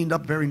 It's cleaned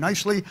up very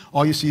nicely.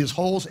 All you see is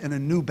holes and a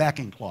new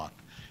backing cloth.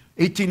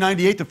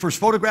 1898, the first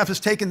photograph is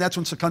taken. That's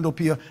when Secondo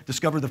Pia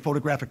discovered the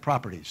photographic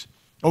properties.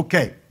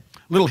 Okay,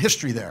 little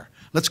history there.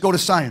 Let's go to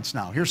science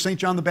now. Here's St.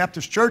 John the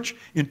Baptist Church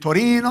in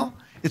Torino.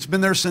 It's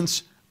been there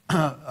since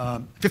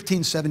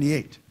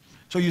 1578.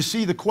 So you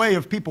see the quay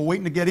of people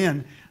waiting to get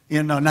in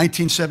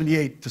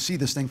 1978 to see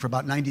this thing for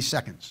about 90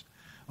 seconds.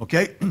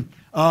 Okay?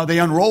 They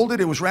unrolled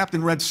it. It was wrapped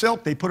in red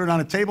silk. They put it on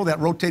a table that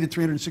rotated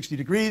 360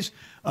 degrees.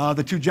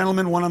 The two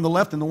gentlemen, one on the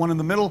left and the one in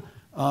the middle,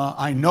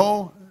 I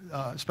know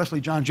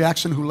especially John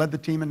Jackson, who led the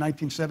team in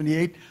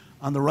 1978.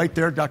 On the right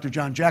there, Dr.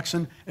 John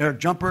Jackson, Eric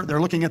Jumper. They're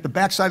looking at the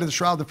backside of the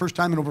shroud the first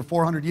time in over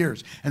 400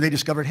 years. And they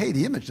discovered, hey,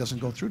 the image doesn't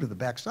go through to the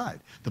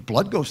backside. The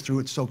blood goes through,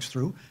 it soaks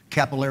through.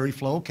 Capillary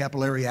flow,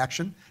 capillary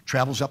action,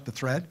 travels up the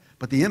thread.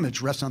 But the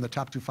image rests on the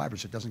top two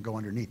fibers. It doesn't go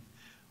underneath.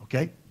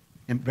 Okay?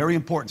 And very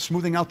important,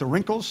 smoothing out the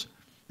wrinkles.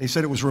 They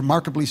said it was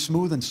remarkably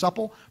smooth and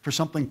supple for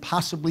something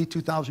possibly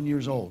 2,000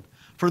 years old.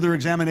 Further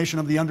examination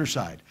of the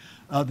underside.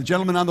 The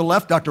gentleman on the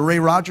left, Dr. Ray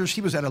Rogers,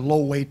 he was at a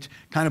low weight,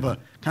 kind of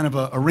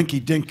a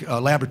rinky-dink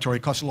laboratory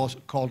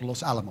called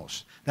Los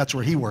Alamos. That's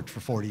where he worked for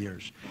 40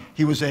 years.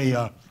 He was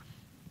a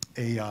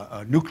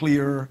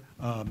nuclear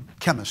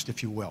chemist,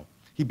 if you will.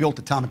 He built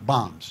atomic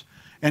bombs.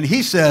 And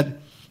he said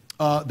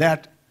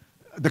that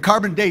the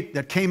carbon date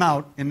that came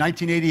out in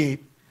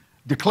 1988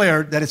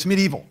 declared that it's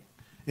medieval.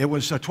 It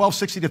was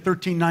 1260 to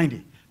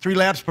 1390. 3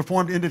 labs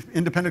performed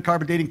independent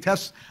carbon dating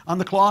tests on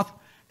the cloth,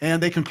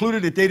 and they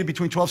concluded it dated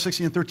between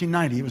 1260 and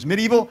 1390. It was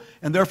medieval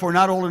and therefore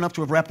not old enough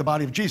to have wrapped the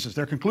body of Jesus.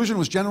 Their conclusion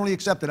was generally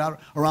accepted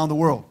around the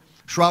world.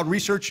 Shroud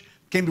research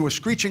came to a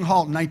screeching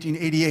halt in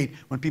 1988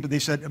 when they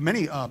said,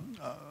 many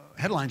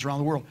headlines around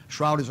the world,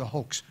 Shroud is a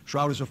hoax,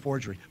 Shroud is a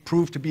forgery,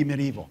 proved to be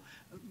medieval.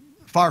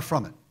 Far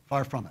from it,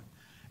 far from it.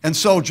 And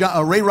so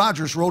Ray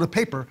Rogers wrote a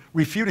paper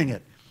refuting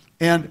it.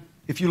 And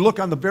if you look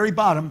on the very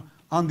bottom,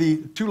 on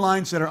the 2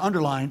 lines that are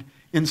underlined,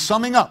 in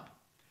summing up,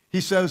 he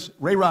says,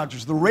 Ray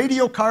Rogers, the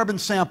radiocarbon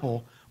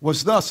sample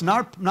was thus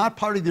not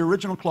part of the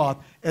original cloth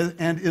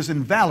and is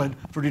invalid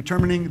for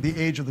determining the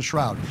age of the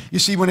shroud. You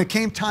see, when it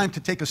came time to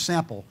take a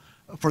sample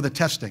for the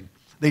testing,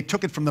 they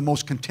took it from the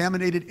most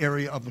contaminated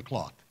area of the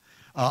cloth,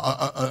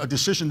 a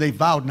decision they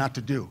vowed not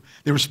to do.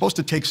 They were supposed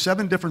to take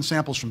 7 different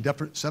samples from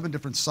 7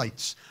 different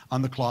sites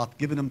on the cloth,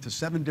 giving them to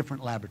 7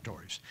 different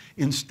laboratories.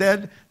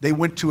 Instead, they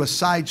went to a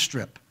side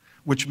strip,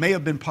 which may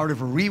have been part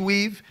of a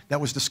reweave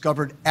that was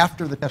discovered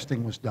after the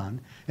testing was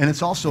done. And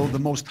it's also the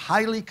most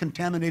highly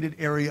contaminated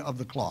area of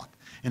the cloth.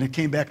 And it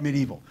came back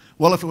medieval.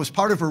 Well, if it was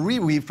part of a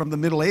reweave from the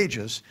Middle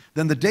Ages,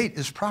 then the date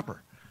is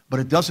proper. But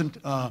it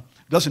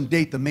doesn't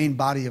date the main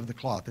body of the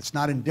cloth. It's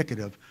not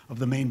indicative of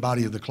the main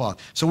body of the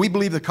cloth. So we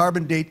believe the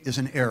carbon date is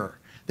an error.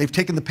 They've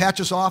taken the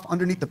patches off.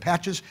 Underneath the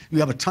patches, you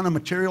have a ton of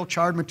material,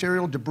 charred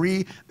material,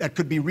 debris that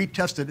could be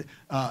retested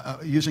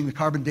using the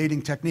carbon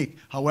dating technique.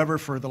 However,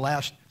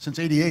 since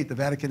 '88, the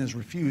Vatican has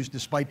refused,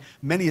 despite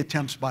many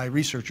attempts by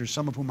researchers,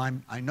 some of whom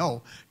I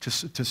know,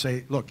 to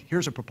say, look,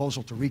 here's a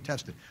proposal to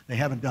retest it. They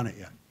haven't done it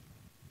yet.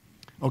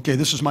 Okay,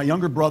 this is my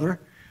younger brother.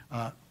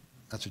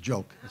 That's a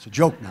joke. That's a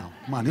joke now.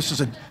 Come on, this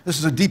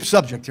is a deep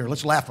subject here.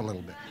 Let's laugh a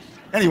little bit.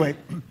 Anyway,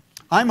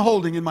 I'm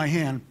holding in my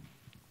hand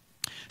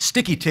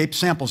sticky tape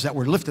samples that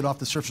were lifted off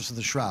the surface of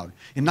the shroud.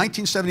 In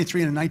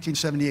 1973 and in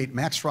 1978,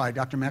 Max Frey,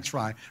 Dr. Max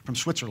Frey from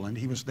Switzerland,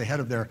 he was the head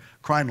of their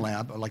crime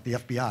lab, like the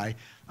FBI,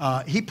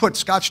 he put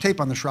Scotch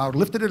tape on the shroud,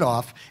 lifted it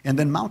off, and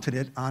then mounted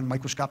it on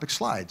microscopic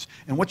slides.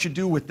 And what you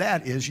do with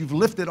that is you've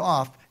lifted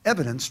off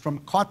evidence from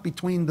caught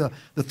between the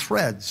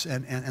threads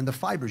and the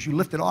fibers. You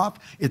lift it off,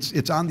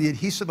 it's on the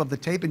adhesive of the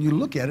tape, and you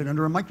look at it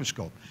under a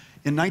microscope.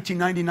 In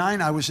 1999,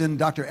 I was in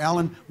Dr.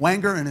 Alan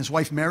Wanger and his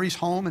wife Mary's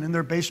home, and in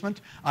their basement,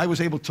 I was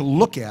able to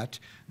look at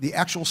the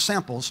actual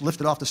samples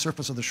lifted off the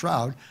surface of the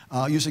shroud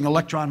using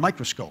electron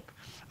microscope.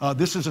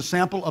 This is a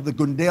sample of the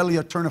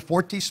Gundelia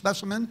turniforti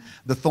specimen,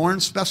 the thorn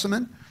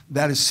specimen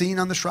that is seen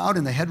on the shroud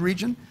in the head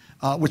region,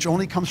 which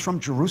only comes from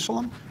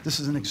Jerusalem.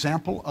 This is an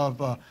example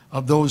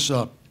of those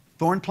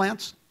thorn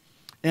plants.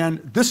 And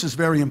this is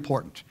very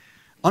important.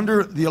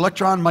 Under the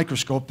electron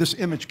microscope, this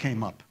image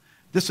came up.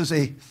 This is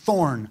a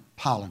thorn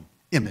pollen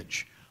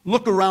image.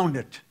 Look around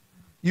it.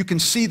 You can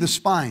see the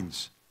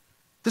spines.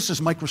 This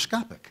is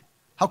microscopic.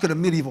 How could a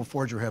medieval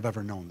forger have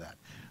ever known that?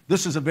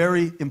 This is a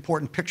very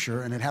important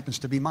picture, and it happens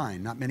to be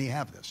mine. Not many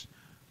have this.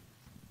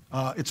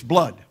 It's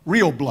blood,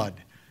 real blood.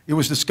 It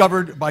was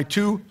discovered by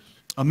 2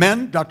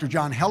 men. Dr.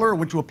 John Heller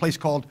went to a place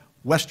called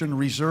Western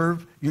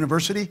Reserve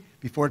University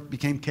before it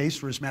became Case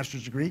for his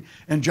master's degree,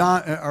 and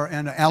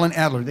Alan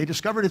Adler. They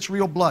discovered it's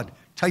real blood,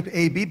 type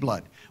AB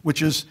blood,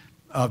 which is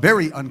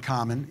very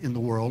uncommon in the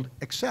world,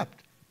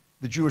 except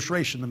the Jewish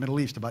race in the Middle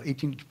East. About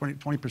 18 to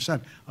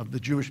 20% of the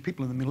Jewish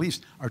people in the Middle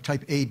East are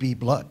type AB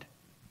blood.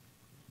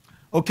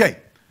 Okay,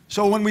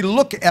 so when we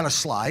look at a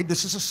slide,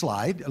 this is a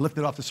slide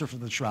lifted off the surface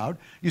of the shroud.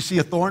 You see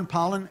a thorn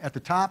pollen at the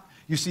top,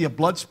 you see a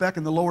blood speck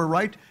in the lower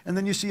right, and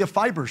then you see a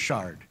fiber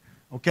shard,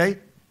 okay?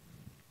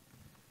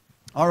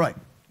 All right,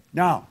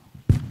 now,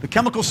 the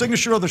chemical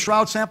signature of the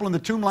shroud sample and the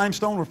tomb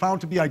limestone were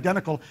found to be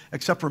identical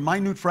except for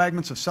minute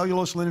fragments of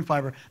cellulose linen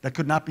fiber that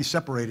could not be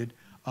separated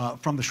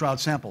from the shroud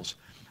samples.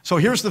 So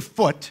here's the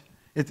foot.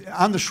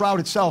 On the shroud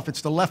itself,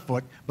 it's the left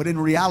foot, but in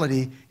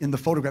reality, in the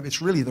photograph,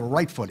 it's really the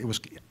right foot. It was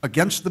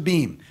against the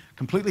beam,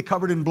 completely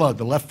covered in blood.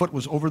 The left foot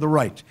was over the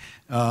right.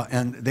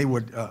 And they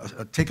would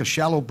take a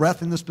shallow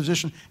breath in this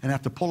position and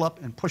have to pull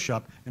up and push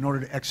up in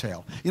order to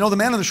exhale. You know, the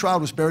man in the shroud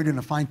was buried in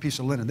a fine piece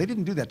of linen. They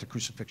didn't do that to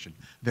crucifixion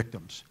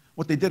victims.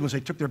 What they did was they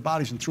took their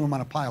bodies and threw them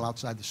on a pile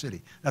outside the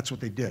city. That's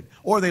what they did.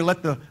 Or they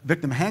let the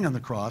victim hang on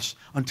the cross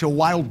until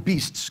wild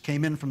beasts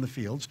came in from the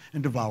fields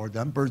and devoured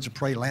them, birds of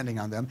prey landing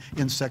on them,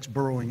 insects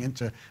burrowing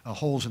into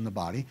holes in the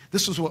body.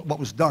 This is what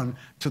was done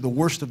to the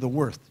worst of the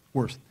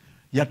worst.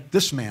 Yet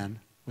this man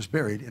was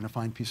buried in a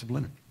fine piece of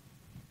linen.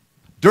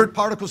 Dirt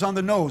particles on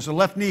the nose, the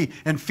left knee,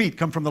 and feet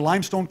come from the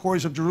limestone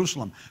quarries of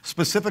Jerusalem.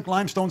 Specific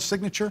limestone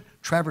signature,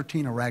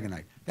 travertine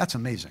aragonite. That's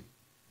amazing.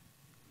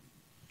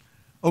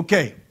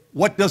 Okay.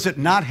 What does it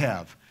not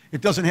have?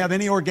 It doesn't have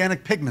any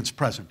organic pigments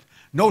present.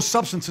 No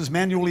substances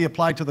manually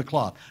applied to the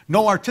cloth.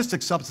 No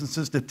artistic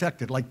substances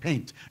detected, like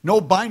paint. No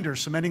binder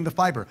cementing the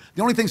fiber.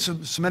 The only thing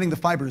cementing the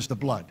fiber is the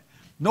blood.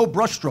 No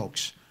brush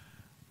strokes.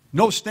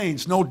 No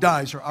stains, no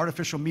dyes or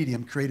artificial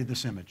medium created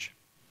this image.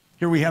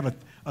 Here we have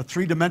a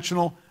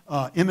three-dimensional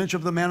image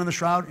of the man in the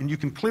shroud, and you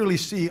can clearly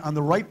see on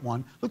the right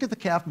one, look at the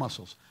calf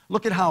muscles.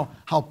 Look at how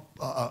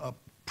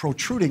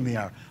protruding they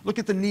are. Look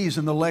at the knees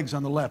and the legs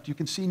on the left. You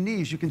can see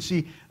knees. You can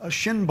see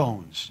shin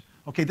bones.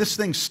 Okay, this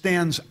thing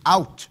stands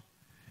out.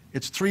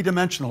 It's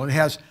three-dimensional. It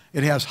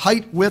has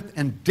height, width,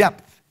 and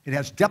depth. It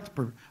has depth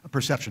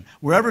perception.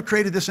 Whoever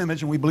created this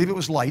image, and we believe it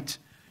was light,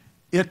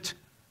 it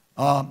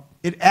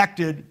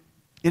acted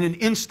in an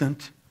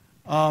instant,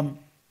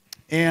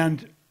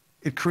 and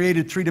it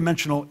created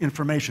three-dimensional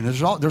information.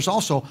 There's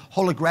also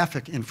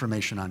holographic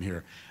information on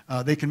here.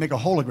 They can make a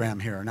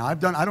hologram here. Now, I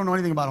don't know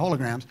anything about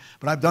holograms,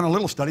 but I've done a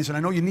little studies, and I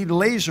know you need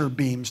laser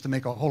beams to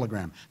make a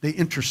hologram. They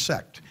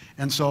intersect.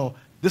 And so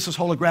this is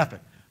holographic.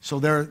 So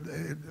there,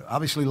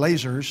 obviously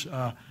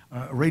lasers,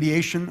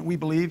 radiation, we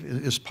believe,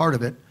 is part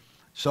of it.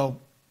 So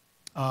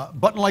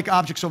button-like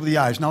objects over the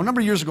eyes. Now, a number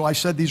of years ago, I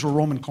said these were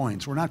Roman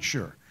coins. We're not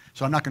sure.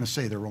 So I'm not going to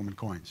say they're Roman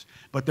coins.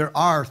 But there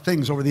are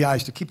things over the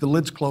eyes to keep the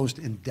lids closed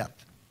in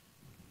depth.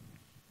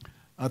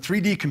 A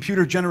 3D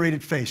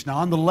computer-generated face. Now,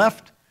 on the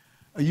left,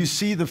 you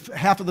see the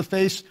half of the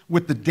face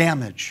with the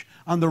damage.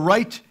 On the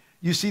right,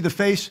 you see the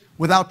face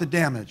without the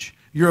damage.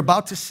 You're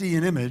about to see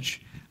an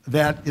image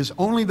that is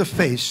only the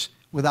face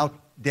without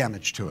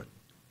damage to it.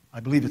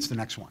 I believe it's the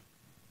next one.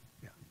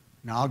 Yeah.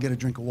 Now, I'll get a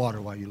drink of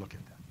water while you look at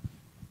that.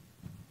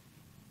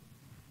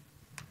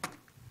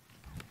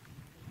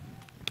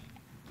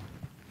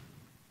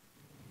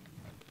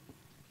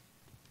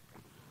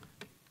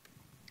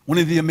 One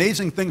of the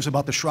amazing things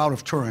about the Shroud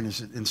of Turin is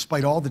that in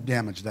spite of all the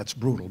damage, that's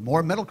brutal.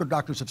 More medical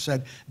doctors have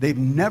said they've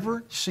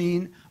never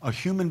seen a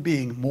human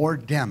being more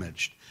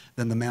damaged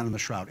than the man in the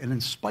shroud. And in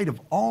spite of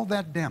all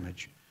that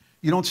damage,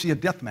 you don't see a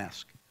death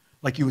mask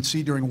like you would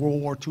see during World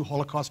War II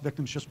Holocaust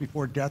victims just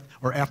before death,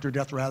 or after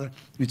death rather.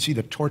 You'd see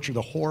the torture,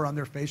 the horror on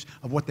their face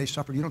of what they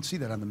suffered. You don't see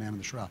that on the man in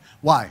the shroud.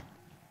 Why?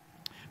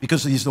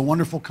 Because he's the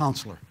wonderful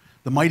counselor,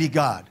 the mighty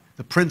God,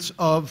 the Prince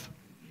of,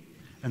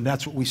 and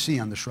that's what we see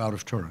on the Shroud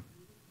of Turin.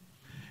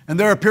 And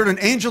there appeared an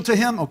angel to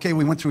him. Okay,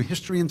 we went through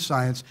history and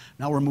science.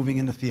 Now we're moving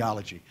into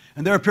theology.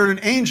 And there appeared an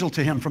angel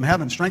to him from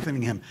heaven,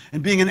 strengthening him.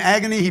 And being in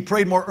agony, he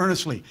prayed more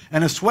earnestly.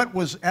 And his sweat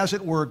was, as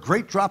it were,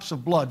 great drops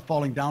of blood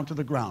falling down to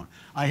the ground.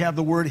 I have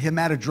the word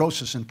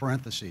hematidrosis in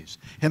parentheses.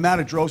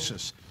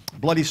 Hematidrosis,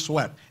 bloody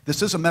sweat.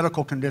 This is a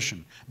medical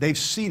condition. They've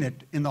seen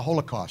it in the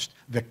Holocaust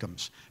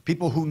victims.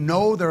 People who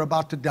know they're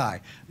about to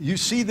die. You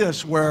see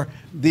this where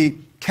the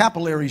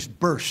capillaries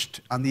burst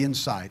on the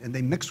inside, and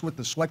they mix with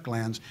the sweat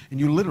glands, and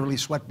you literally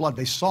sweat blood.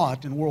 They saw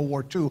it in World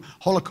War II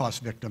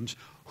Holocaust victims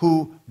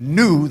who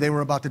knew they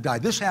were about to die.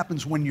 This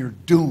happens when you're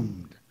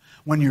doomed.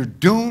 When you're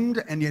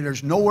doomed and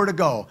there's nowhere to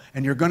go,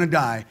 and you're going to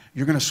die,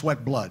 you're going to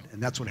sweat blood,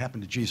 and that's what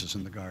happened to Jesus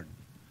in the garden.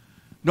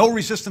 No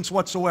resistance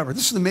whatsoever.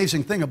 This is the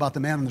amazing thing about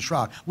the man in the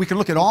shroud. We can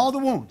look at all the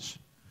wounds,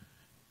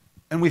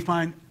 and we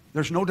find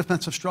there's no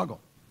defensive struggle.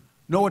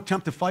 No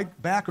attempt to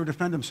fight back or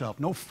defend himself.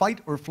 No fight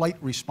or flight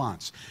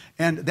response.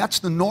 And that's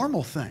the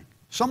normal thing.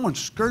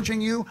 Someone's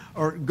scourging you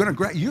or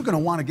you're going to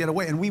want to get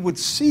away. And we would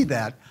see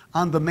that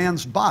on the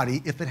man's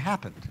body if it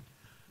happened.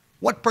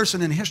 What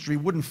person in history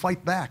wouldn't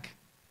fight back?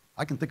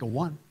 I can think of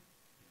one.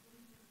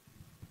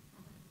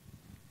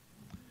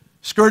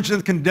 Scourged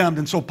and condemned.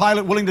 And so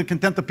Pilate, willing to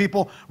content the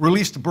people,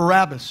 released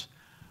Barabbas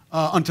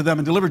unto them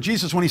and delivered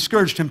Jesus when he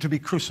scourged him to be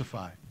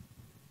crucified.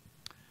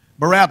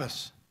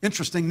 Barabbas.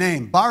 Interesting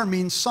name. Bar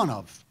means son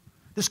of.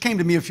 This came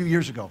to me a few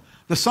years ago.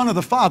 The son of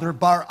the father,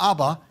 Bar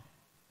Abba,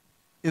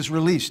 is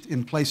released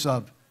in place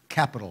of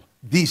capital,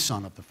 the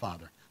son of the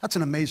father. That's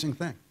an amazing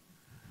thing.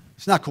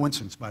 It's not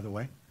coincidence, by the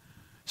way.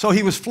 So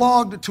he was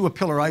flogged to a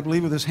pillar, I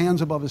believe, with his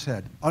hands above his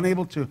head,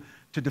 unable to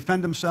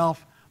defend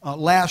himself,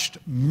 lashed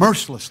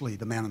mercilessly,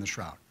 the man in the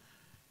shroud.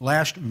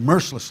 Lashed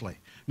mercilessly.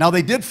 Now,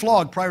 they did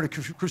flog prior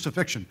to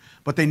crucifixion,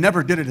 but they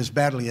never did it as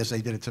badly as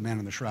they did it to the man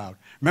in the shroud.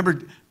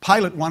 Remember,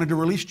 Pilate wanted to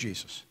release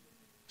Jesus.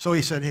 So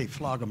he said, hey,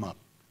 flog him up.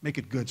 Make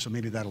it good, so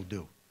maybe that'll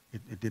do.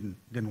 It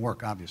didn't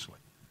work, obviously.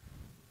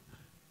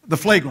 The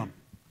flagrum.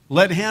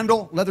 Lead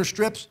handle, leather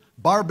strips,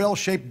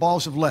 barbell-shaped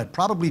balls of lead,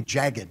 probably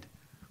jagged,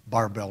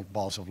 barbell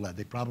balls of lead.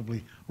 They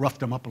probably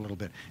roughed him up a little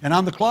bit. And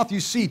on the cloth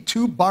you see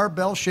 2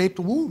 barbell-shaped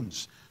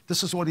wounds.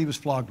 This is what he was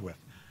flogged with.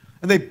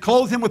 And they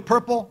clothed him with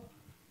purple,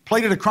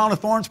 plaited a crown of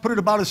thorns, put it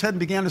about his head, and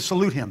began to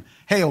salute him.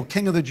 Hail,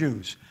 King of the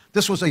Jews.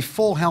 This was a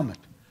full helmet.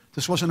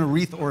 This wasn't a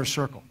wreath or a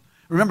circle.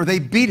 Remember, they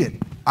beat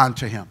it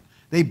onto him.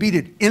 They beat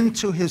it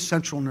into his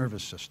central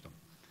nervous system.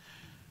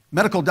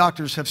 Medical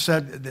doctors have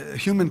said the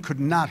human could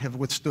not have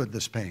withstood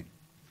this pain.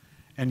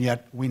 And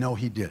yet, we know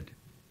he did.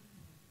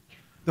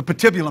 The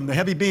patibulum, the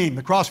heavy beam,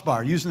 the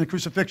crossbar used in the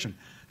crucifixion,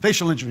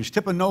 facial injuries,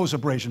 tip of nose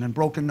abrasion and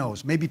broken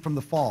nose, maybe from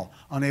the fall,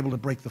 unable to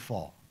break the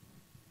fall.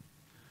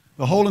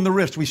 The hole in the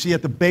wrist we see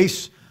at the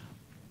base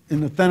in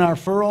the thenar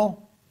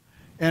furrow,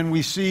 and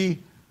we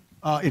see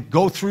it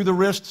go through the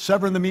wrist,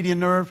 severing the median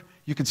nerve.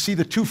 You can see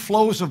the 2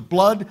 flows of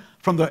blood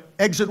from the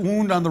exit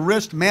wound on the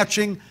wrist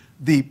matching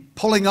the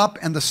pulling up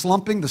and the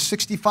slumping, the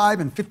 65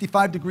 and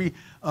 55 degree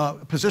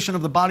position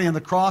of the body on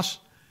the cross,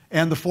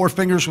 and the 4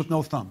 fingers with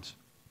no thumbs.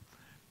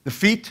 The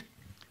feet,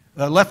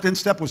 the left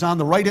instep was on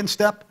the right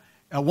instep,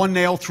 1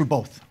 nail through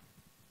both.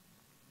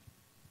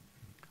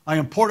 I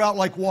am poured out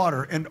like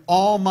water, and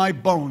all my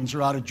bones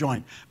are out of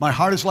joint. My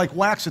heart is like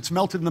wax, it's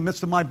melted in the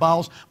midst of my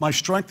bowels. My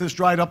strength is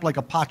dried up like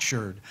a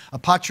potsherd. A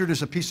potsherd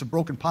is a piece of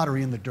broken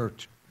pottery in the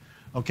dirt.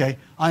 Okay?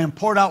 I am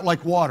poured out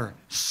like water,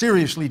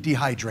 seriously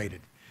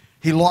dehydrated.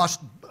 He lost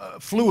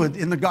fluid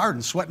in the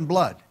garden, sweat and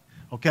blood.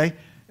 Okay?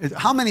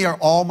 How many are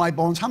all my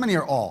bones? How many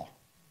are all?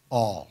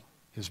 All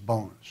his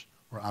bones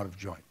were out of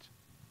joint.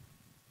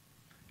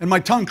 And my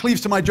tongue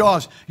cleaves to my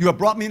jaws. You have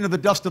brought me into the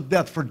dust of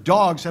death, for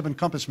dogs have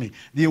encompassed me.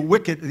 The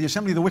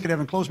assembly of the wicked have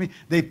enclosed me.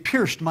 They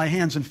pierced my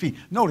hands and feet.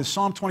 Notice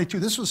Psalm 22.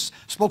 This was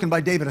spoken by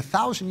David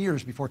 1,000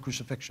 years before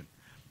crucifixion.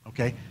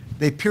 Okay?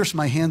 They pierced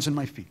my hands and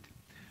my feet.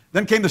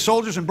 Then came the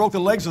soldiers and broke the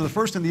legs of the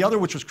first and the other,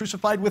 which was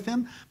crucified with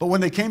him. But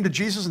when they came to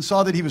Jesus and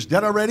saw that he was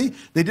dead already,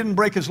 they didn't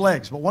break his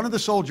legs. But one of the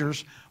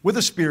soldiers, with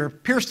a spear,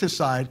 pierced his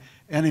side,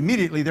 and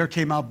immediately there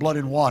came out blood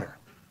and water.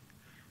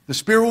 The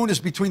spear wound is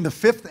between the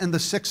 5th and the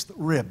 6th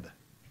rib.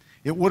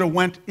 It would have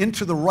went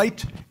into the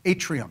right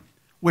atrium,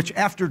 which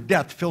after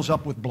death fills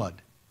up with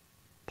blood,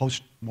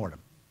 post-mortem.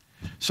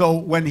 So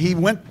when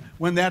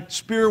that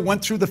spear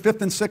went through the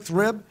 5th and 6th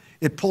rib,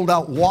 it pulled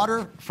out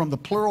water from the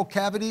pleural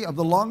cavity of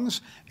the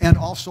lungs and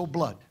also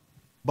blood,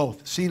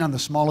 both seen on the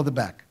small of the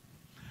back.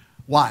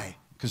 Why?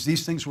 Because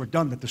these things were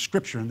done that the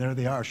scripture, and there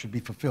they are, should be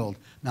fulfilled.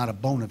 Not a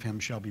bone of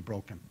him shall be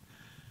broken.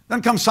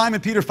 Then comes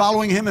Simon Peter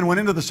following him and went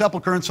into the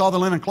sepulchre and saw the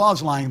linen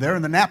cloths lying there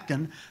and the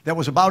napkin that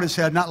was about his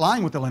head, not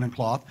lying with the linen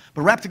cloth,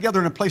 but wrapped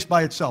together in a place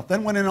by itself.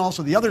 Then went in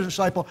also the other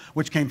disciple,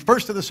 which came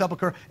first to the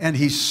sepulchre, and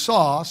he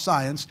saw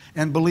science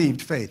and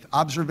believed faith.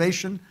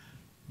 Observation,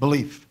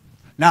 belief.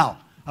 Now,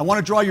 I want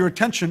to draw your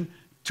attention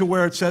to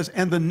where it says,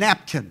 and the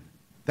napkin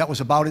that was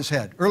about his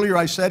head. Earlier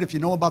I said, if you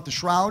know about the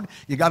shroud,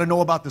 you got to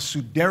know about the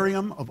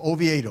sudarium of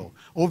Oviedo,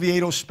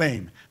 Oviedo,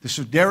 Spain. The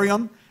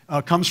sudarium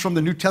comes from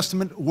the New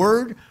Testament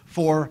word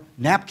for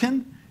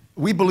napkin.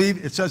 We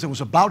believe it says it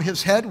was about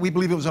his head. We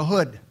believe it was a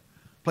hood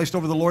placed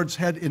over the Lord's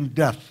head in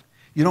death.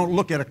 You don't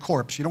look at a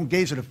corpse. You don't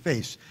gaze at a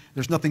face.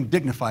 There's nothing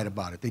dignified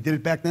about it. They did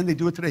it back then. They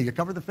do it today. You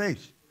cover the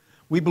face.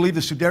 We believe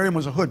the sudarium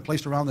was a hood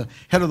placed around the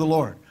head of the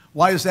Lord.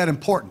 Why is that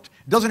important?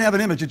 It doesn't have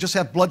an image. It just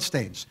has blood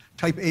stains,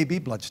 type AB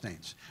blood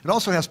stains. It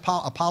also has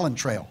a pollen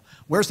trail.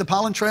 Where's the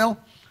pollen trail?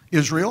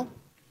 Israel,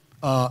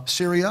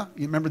 Syria.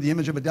 You remember the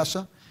image of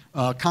Edessa?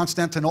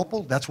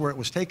 Constantinople, that's where it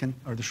was taken,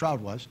 or the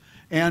shroud was.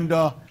 And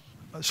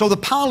so the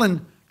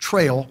pollen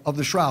trail of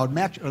the shroud,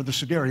 or the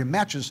sudarium,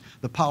 matches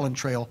the pollen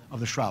trail of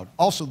the shroud.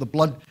 Also the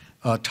blood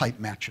type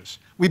matches.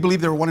 We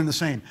believe they were one and the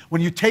same.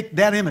 When you take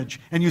that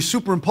image and you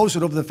superimpose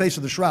it over the face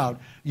of the shroud,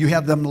 you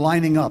have them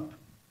lining up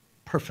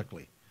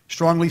perfectly,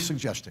 strongly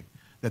suggesting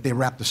that they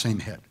wrapped the same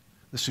head,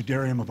 the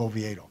sudarium of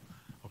Oviedo.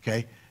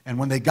 Okay? And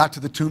when they got to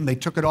the tomb, they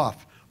took it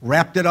off,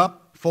 wrapped it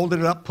up, folded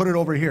it up, put it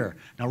over here.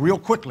 Now, real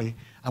quickly,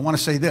 I want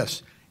to say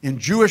this. In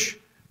Jewish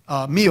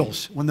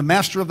meals, when the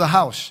master of the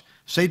house,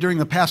 say during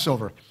the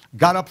Passover,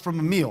 got up from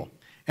a meal,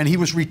 and he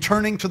was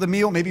returning to the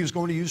meal, maybe he was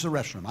going to use the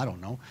restroom, I don't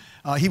know,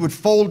 he would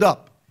fold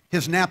up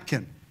his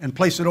napkin and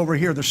place it over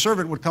here. The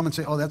servant would come and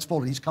say, oh, that's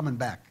folded, he's coming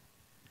back.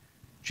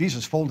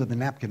 Jesus folded the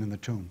napkin in the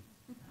tomb.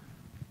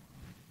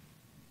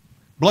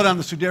 Blood on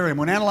the sudarium.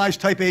 When analyzed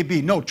type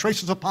AB, no,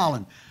 traces of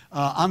pollen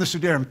on the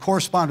sudarium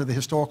correspond to the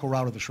historical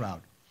route of the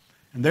shroud.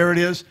 And there it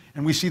is,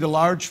 and we see the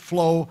large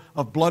flow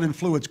of blood and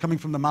fluids coming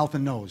from the mouth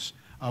and nose,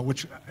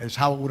 which is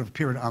how it would have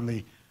appeared on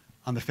the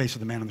face of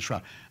the man in the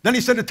shroud. Then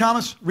he said to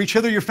Thomas, reach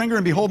hither your finger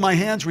and behold my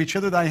hands, reach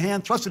hither thy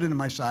hand, thrust it into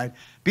my side,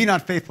 be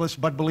not faithless,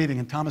 but believing.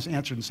 And Thomas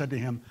answered and said to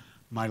him,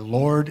 my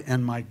Lord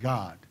and my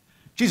God.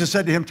 Jesus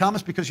said to him,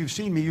 Thomas, because you've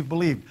seen me, you've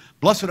believed.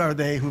 Blessed are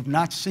they who have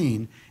not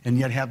seen and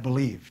yet have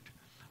believed.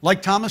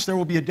 Like Thomas, there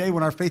will be a day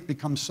when our faith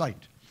becomes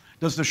sight.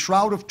 Does the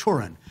Shroud of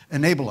Turin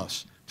enable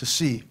us to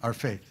see our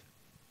faith?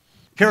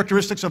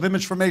 Characteristics of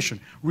image formation.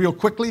 Real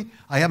quickly,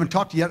 I haven't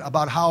talked yet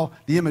about how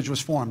the image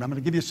was formed. I'm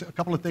going to give you a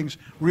couple of things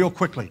real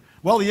quickly.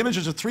 Well, the image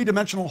is a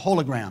three-dimensional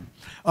hologram.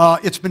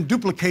 It's been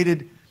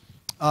duplicated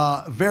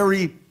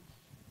very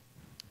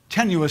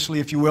tenuously,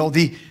 if you will,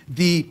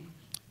 the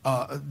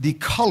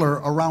color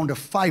around a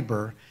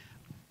fiber,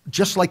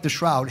 just like the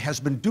shroud, has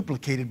been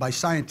duplicated by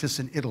scientists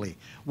in Italy.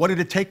 What did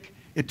it take?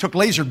 It took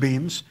laser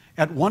beams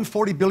at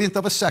 1/40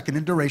 of a second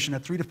in duration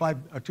at 2 to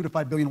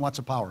 5 billion watts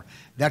of power.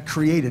 That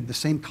created the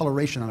same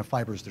coloration on a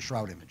fiber as the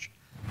shroud image.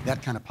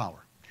 That kind of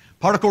power.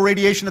 Particle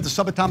radiation at the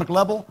subatomic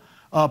level.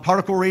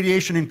 Particle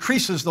radiation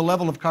increases the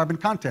level of carbon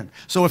content.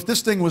 So if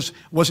this thing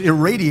was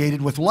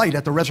irradiated with light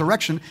at the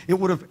resurrection, it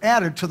would have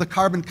added to the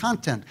carbon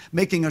content,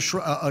 making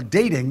a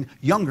dating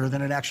younger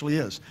than it actually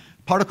is.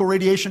 Particle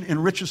radiation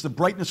enriches the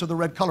brightness of the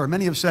red color.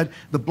 Many have said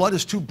the blood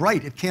is too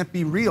bright. It can't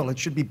be real. It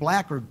should be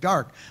black or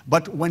dark.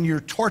 But when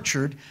you're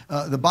tortured,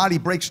 the body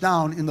breaks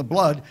down in the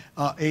blood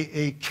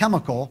a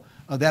chemical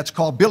that's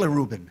called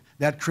bilirubin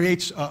that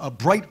creates a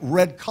bright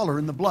red color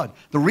in the blood.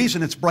 The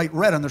reason it's bright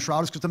red on the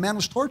shroud is because the man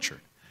was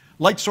tortured.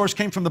 Light source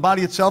came from the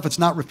body itself. It's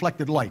not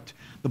reflected light.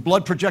 The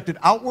blood projected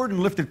outward and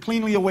lifted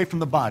cleanly away from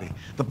the body.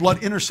 The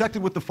blood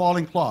intersected with the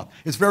falling cloth.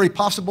 It's very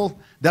possible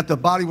that the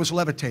body was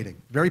levitating.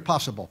 Very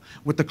possible.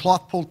 With the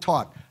cloth pulled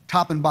taut,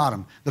 top and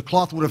bottom, the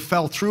cloth would have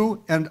fell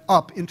through and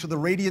up into the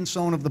radiant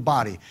zone of the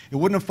body. It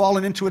wouldn't have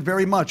fallen into it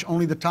very much.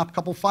 Only the top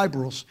couple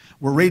fibrils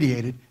were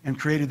radiated and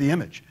created the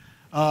image.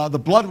 The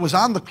blood was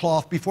on the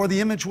cloth before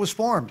the image was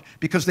formed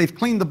because they've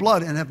cleaned the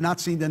blood and have not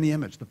seen any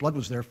image. The blood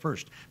was there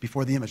first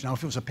before the image. Now,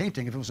 if it was a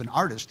painting, if it was an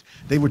artist,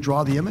 they would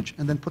draw the image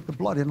and then put the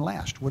blood in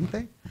last, wouldn't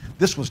they?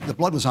 The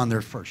blood was on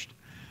there first.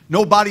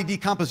 No body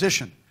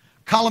decomposition.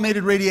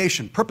 Collimated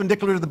radiation,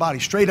 perpendicular to the body,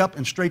 straight up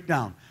and straight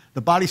down.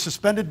 The body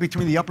suspended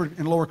between the upper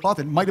and lower cloth.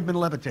 It might have been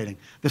levitating.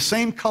 The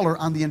same color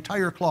on the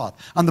entire cloth.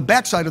 On the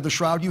back side of the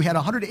shroud, you had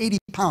 180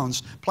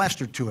 pounds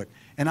plastered to it.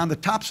 And on the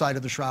top side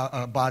of the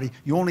shroud, body,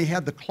 you only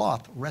had the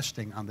cloth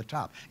resting on the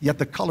top. Yet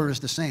the color is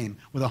the same,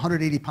 with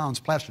 180 pounds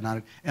plastered on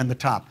it and the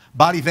top.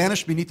 Body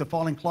vanished beneath the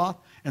falling cloth,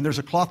 and there's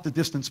a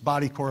cloth-to-distance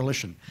body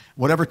correlation.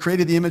 Whatever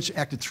created the image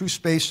acted through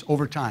space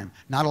over time.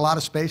 Not a lot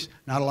of space,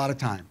 not a lot of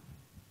time.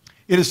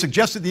 It is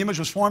suggested the image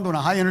was formed when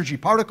a high-energy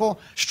particle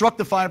struck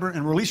the fiber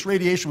and released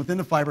radiation within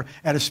the fiber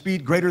at a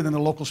speed greater than the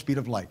local speed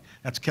of light.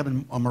 That's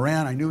Kevin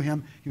Moran. I knew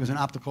him. He was an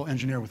optical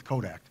engineer with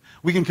Kodak.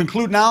 We can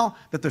conclude now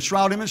that the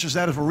shroud image is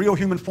that of a real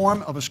human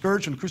form of a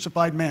scourged and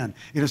crucified man.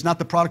 It is not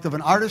the product of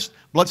an artist.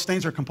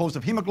 Bloodstains are composed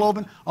of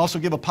hemoglobin, also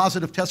give a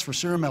positive test for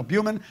serum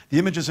albumin. The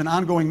image is an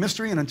ongoing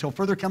mystery, and until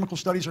further chemical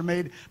studies are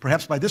made,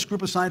 perhaps by this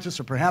group of scientists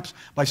or perhaps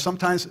by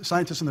sometimes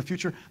scientists in the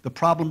future, the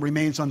problem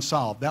remains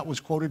unsolved. That was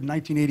quoted in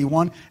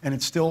 1981, and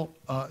it still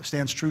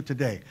stands true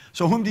today.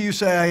 So whom do you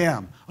say I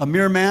am? A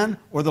mere man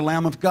or the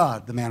Lamb of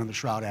God? The man in the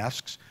shroud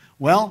asks.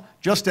 Well,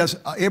 just as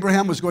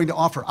Abraham was going to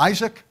offer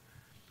Isaac,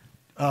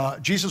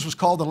 Jesus was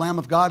called the Lamb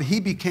of God. He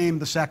became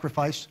the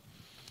sacrifice.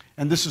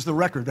 And this is the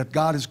record that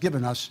God has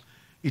given us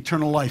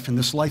eternal life, and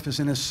this life is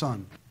in his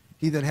Son.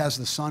 He that has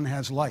the Son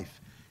has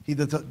life. He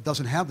that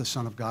doesn't have the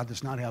Son of God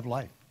does not have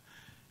life.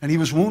 And he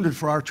was wounded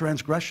for our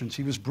transgressions.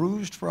 He was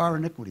bruised for our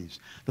iniquities.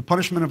 The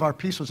punishment of our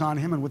peace was on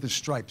him, and with his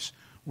stripes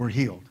we're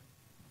healed.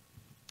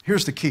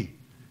 Here's the key.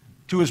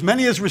 To as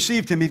many as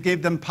received him, he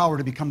gave them power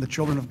to become the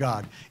children of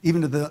God,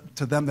 even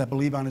to them that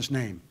believe on his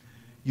name.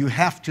 You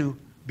have to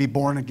be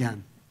born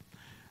again.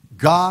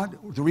 God,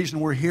 the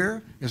reason we're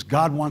here is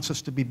God wants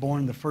us to be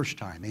born the first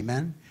time.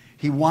 Amen?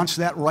 He wants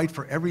that right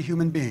for every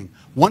human being.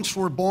 Once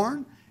we're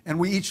born and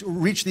we each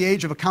reach the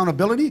age of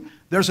accountability,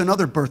 there's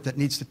another birth that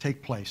needs to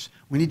take place.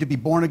 We need to be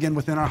born again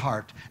within our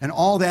heart. And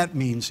all that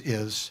means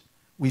is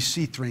we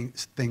see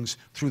things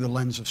through the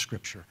lens of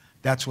Scripture.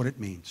 That's what it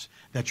means,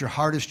 that your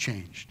heart is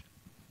changed.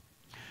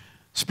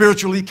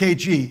 Spiritual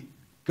EKG.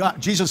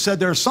 Jesus said,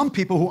 there are some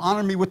people who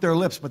honor me with their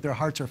lips, but their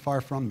hearts are far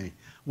from me.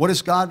 What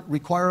does God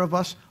require of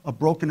us? A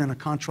broken and a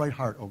contrite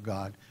heart, O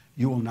God,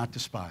 you will not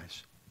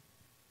despise.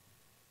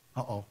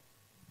 Uh-oh.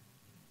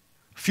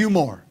 Few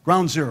more.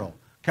 Ground zero.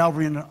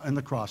 Calvary and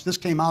the cross. This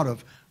came out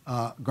of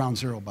ground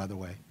zero, by the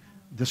way,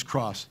 this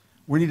cross.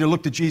 We need to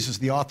look to Jesus,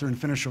 the author and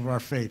finisher of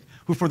our faith,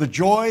 who for the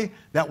joy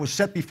that was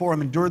set before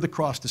him endured the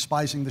cross,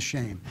 despising the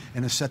shame,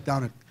 and is set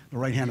down at the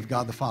right hand of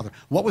God the Father.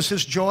 What was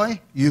his joy?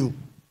 You.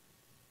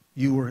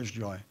 You were his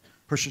joy.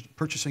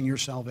 Purchasing your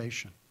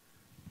salvation.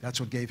 That's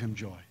what gave him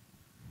joy.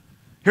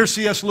 Here's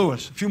C.S.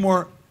 Lewis. A few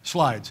more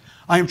slides.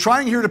 I am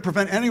trying here to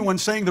prevent anyone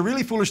saying the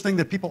really foolish thing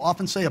that people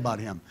often say about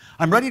him.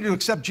 I'm ready to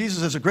accept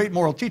Jesus as a great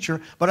moral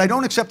teacher, but I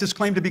don't accept his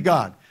claim to be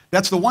God.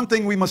 That's the one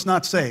thing we must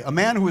not say. A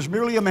man who is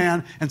merely a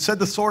man and said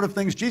the sort of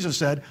things Jesus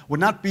said would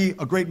not be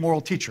a great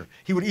moral teacher.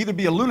 He would either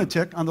be a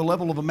lunatic on the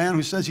level of a man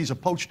who says he's a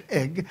poached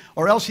egg,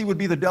 or else he would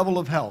be the devil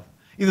of hell.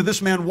 Either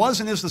this man was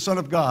and is the Son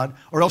of God,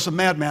 or else a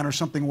madman or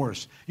something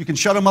worse. You can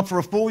shut him up for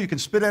a fool, you can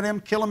spit at him,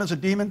 kill him as a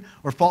demon,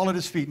 or fall at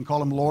his feet and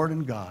call him Lord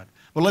and God.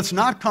 But let's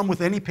not come with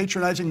any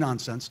patronizing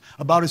nonsense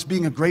about his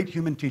being a great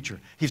human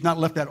teacher. He's not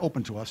left that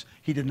open to us.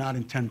 He did not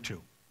intend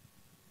to.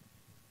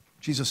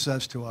 Jesus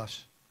says to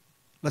us,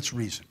 let's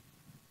reason.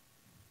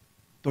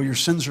 Though your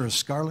sins are as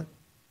scarlet,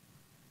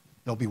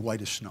 they'll be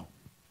white as snow.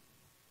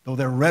 Though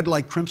they're red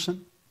like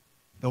crimson,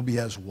 they'll be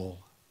as wool.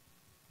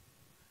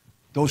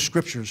 Those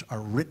scriptures are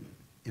written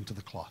into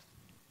the cloth.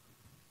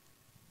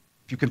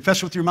 If you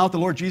confess with your mouth the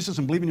Lord Jesus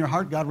and believe in your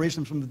heart God raised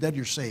him from the dead,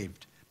 you're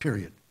saved,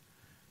 period.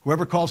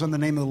 Whoever calls on the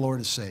name of the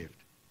Lord is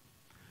saved.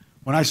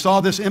 When I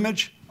saw this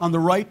image on the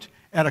right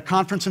at a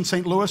conference in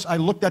St. Louis, I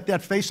looked at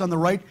that face on the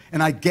right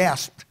and I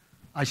gasped.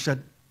 I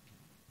said,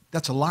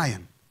 that's a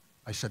lion,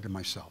 I said to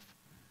myself.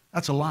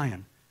 That's a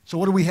lion. So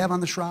what do we have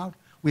on the shroud?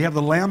 We have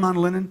the lamb on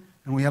linen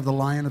and we have the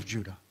Lion of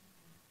Judah.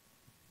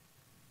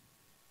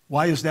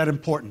 Why is that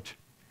important?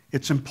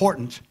 It's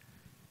important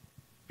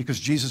because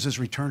Jesus is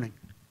returning,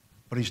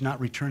 but he's not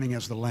returning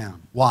as the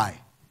lamb.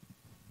 Why?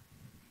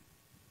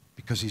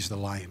 Because he's the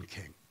Lion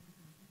King.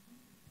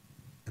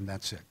 And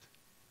that's it.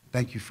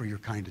 Thank you for your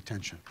kind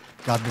attention.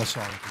 God bless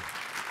all of you.